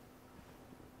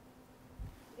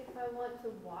 If I want to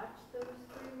watch those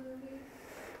 3 movies,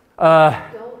 I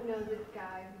don't know the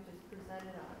guy who just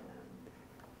presented on them.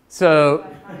 So,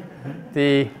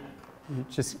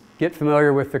 just get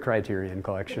familiar with the Criterion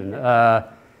Collection.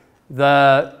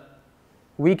 The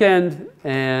Weekend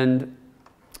and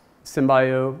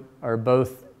Symbio are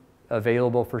both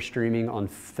available for streaming on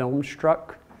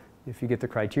Filmstruck. If you get the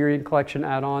Criterion Collection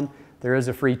add-on, there is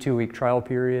a free 2-week trial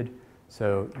period,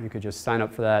 so you could just sign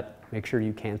up for that. Make sure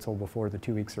you cancel before the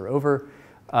 2 weeks are over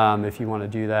if you want to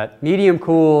do that. Medium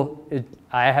Cool,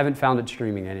 I haven't found it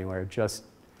streaming anywhere, just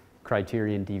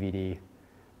Criterion DVD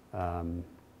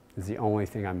is the only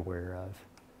thing I'm aware of.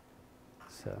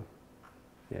 So,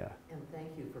 yeah. And thank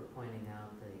you for pointing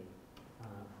out the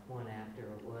one actor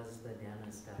was the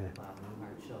dentist at the Bob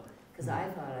Newhart show, because I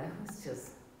thought I was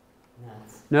just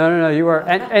nuts. No, you are.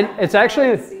 And it's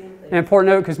actually an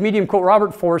important note because Medium Cool,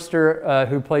 Robert Forster,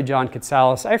 who played John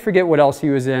Katsalis, I forget what else he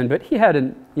was in, but he had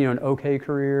an okay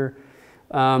career.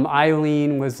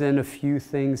 Eileen was in a few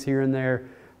things here and there,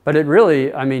 but it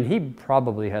really, I mean, he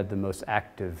probably had the most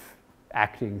active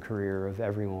acting career of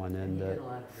everyone in the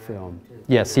film.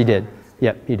 Yes, he did.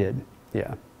 Yep, he did.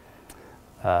 Yeah.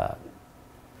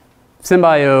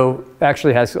 Symbio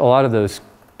actually has a lot of those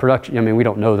production. I mean, we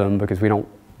don't know them because we don't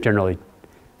generally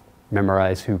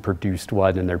memorize who produced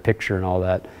what in their picture and all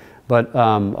that. But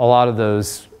a lot of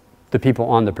those, the people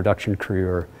on the production crew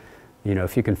are,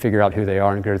 if you can figure out who they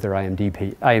are and go to their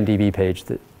IMDb page,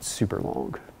 that's super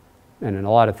long. And in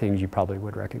a lot of things you probably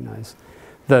would recognize.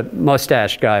 The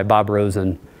mustache guy, Bob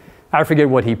Rosen, I forget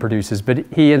what he produces, but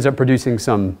he ends up producing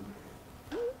some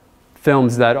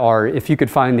films that are, if you could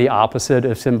find the opposite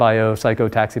of Symbio,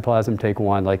 Psychotaxiplasm, Take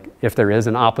One, like if there is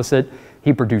an opposite,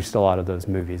 he produced a lot of those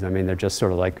movies. I mean, they're just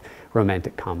sort of like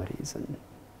romantic comedies. And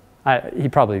he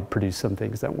probably produced some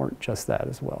things that weren't just that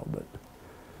as well, but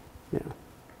yeah.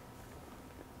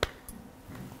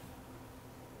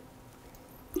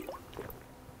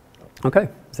 Okay,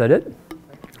 is that it?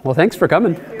 Well, thanks for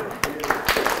coming.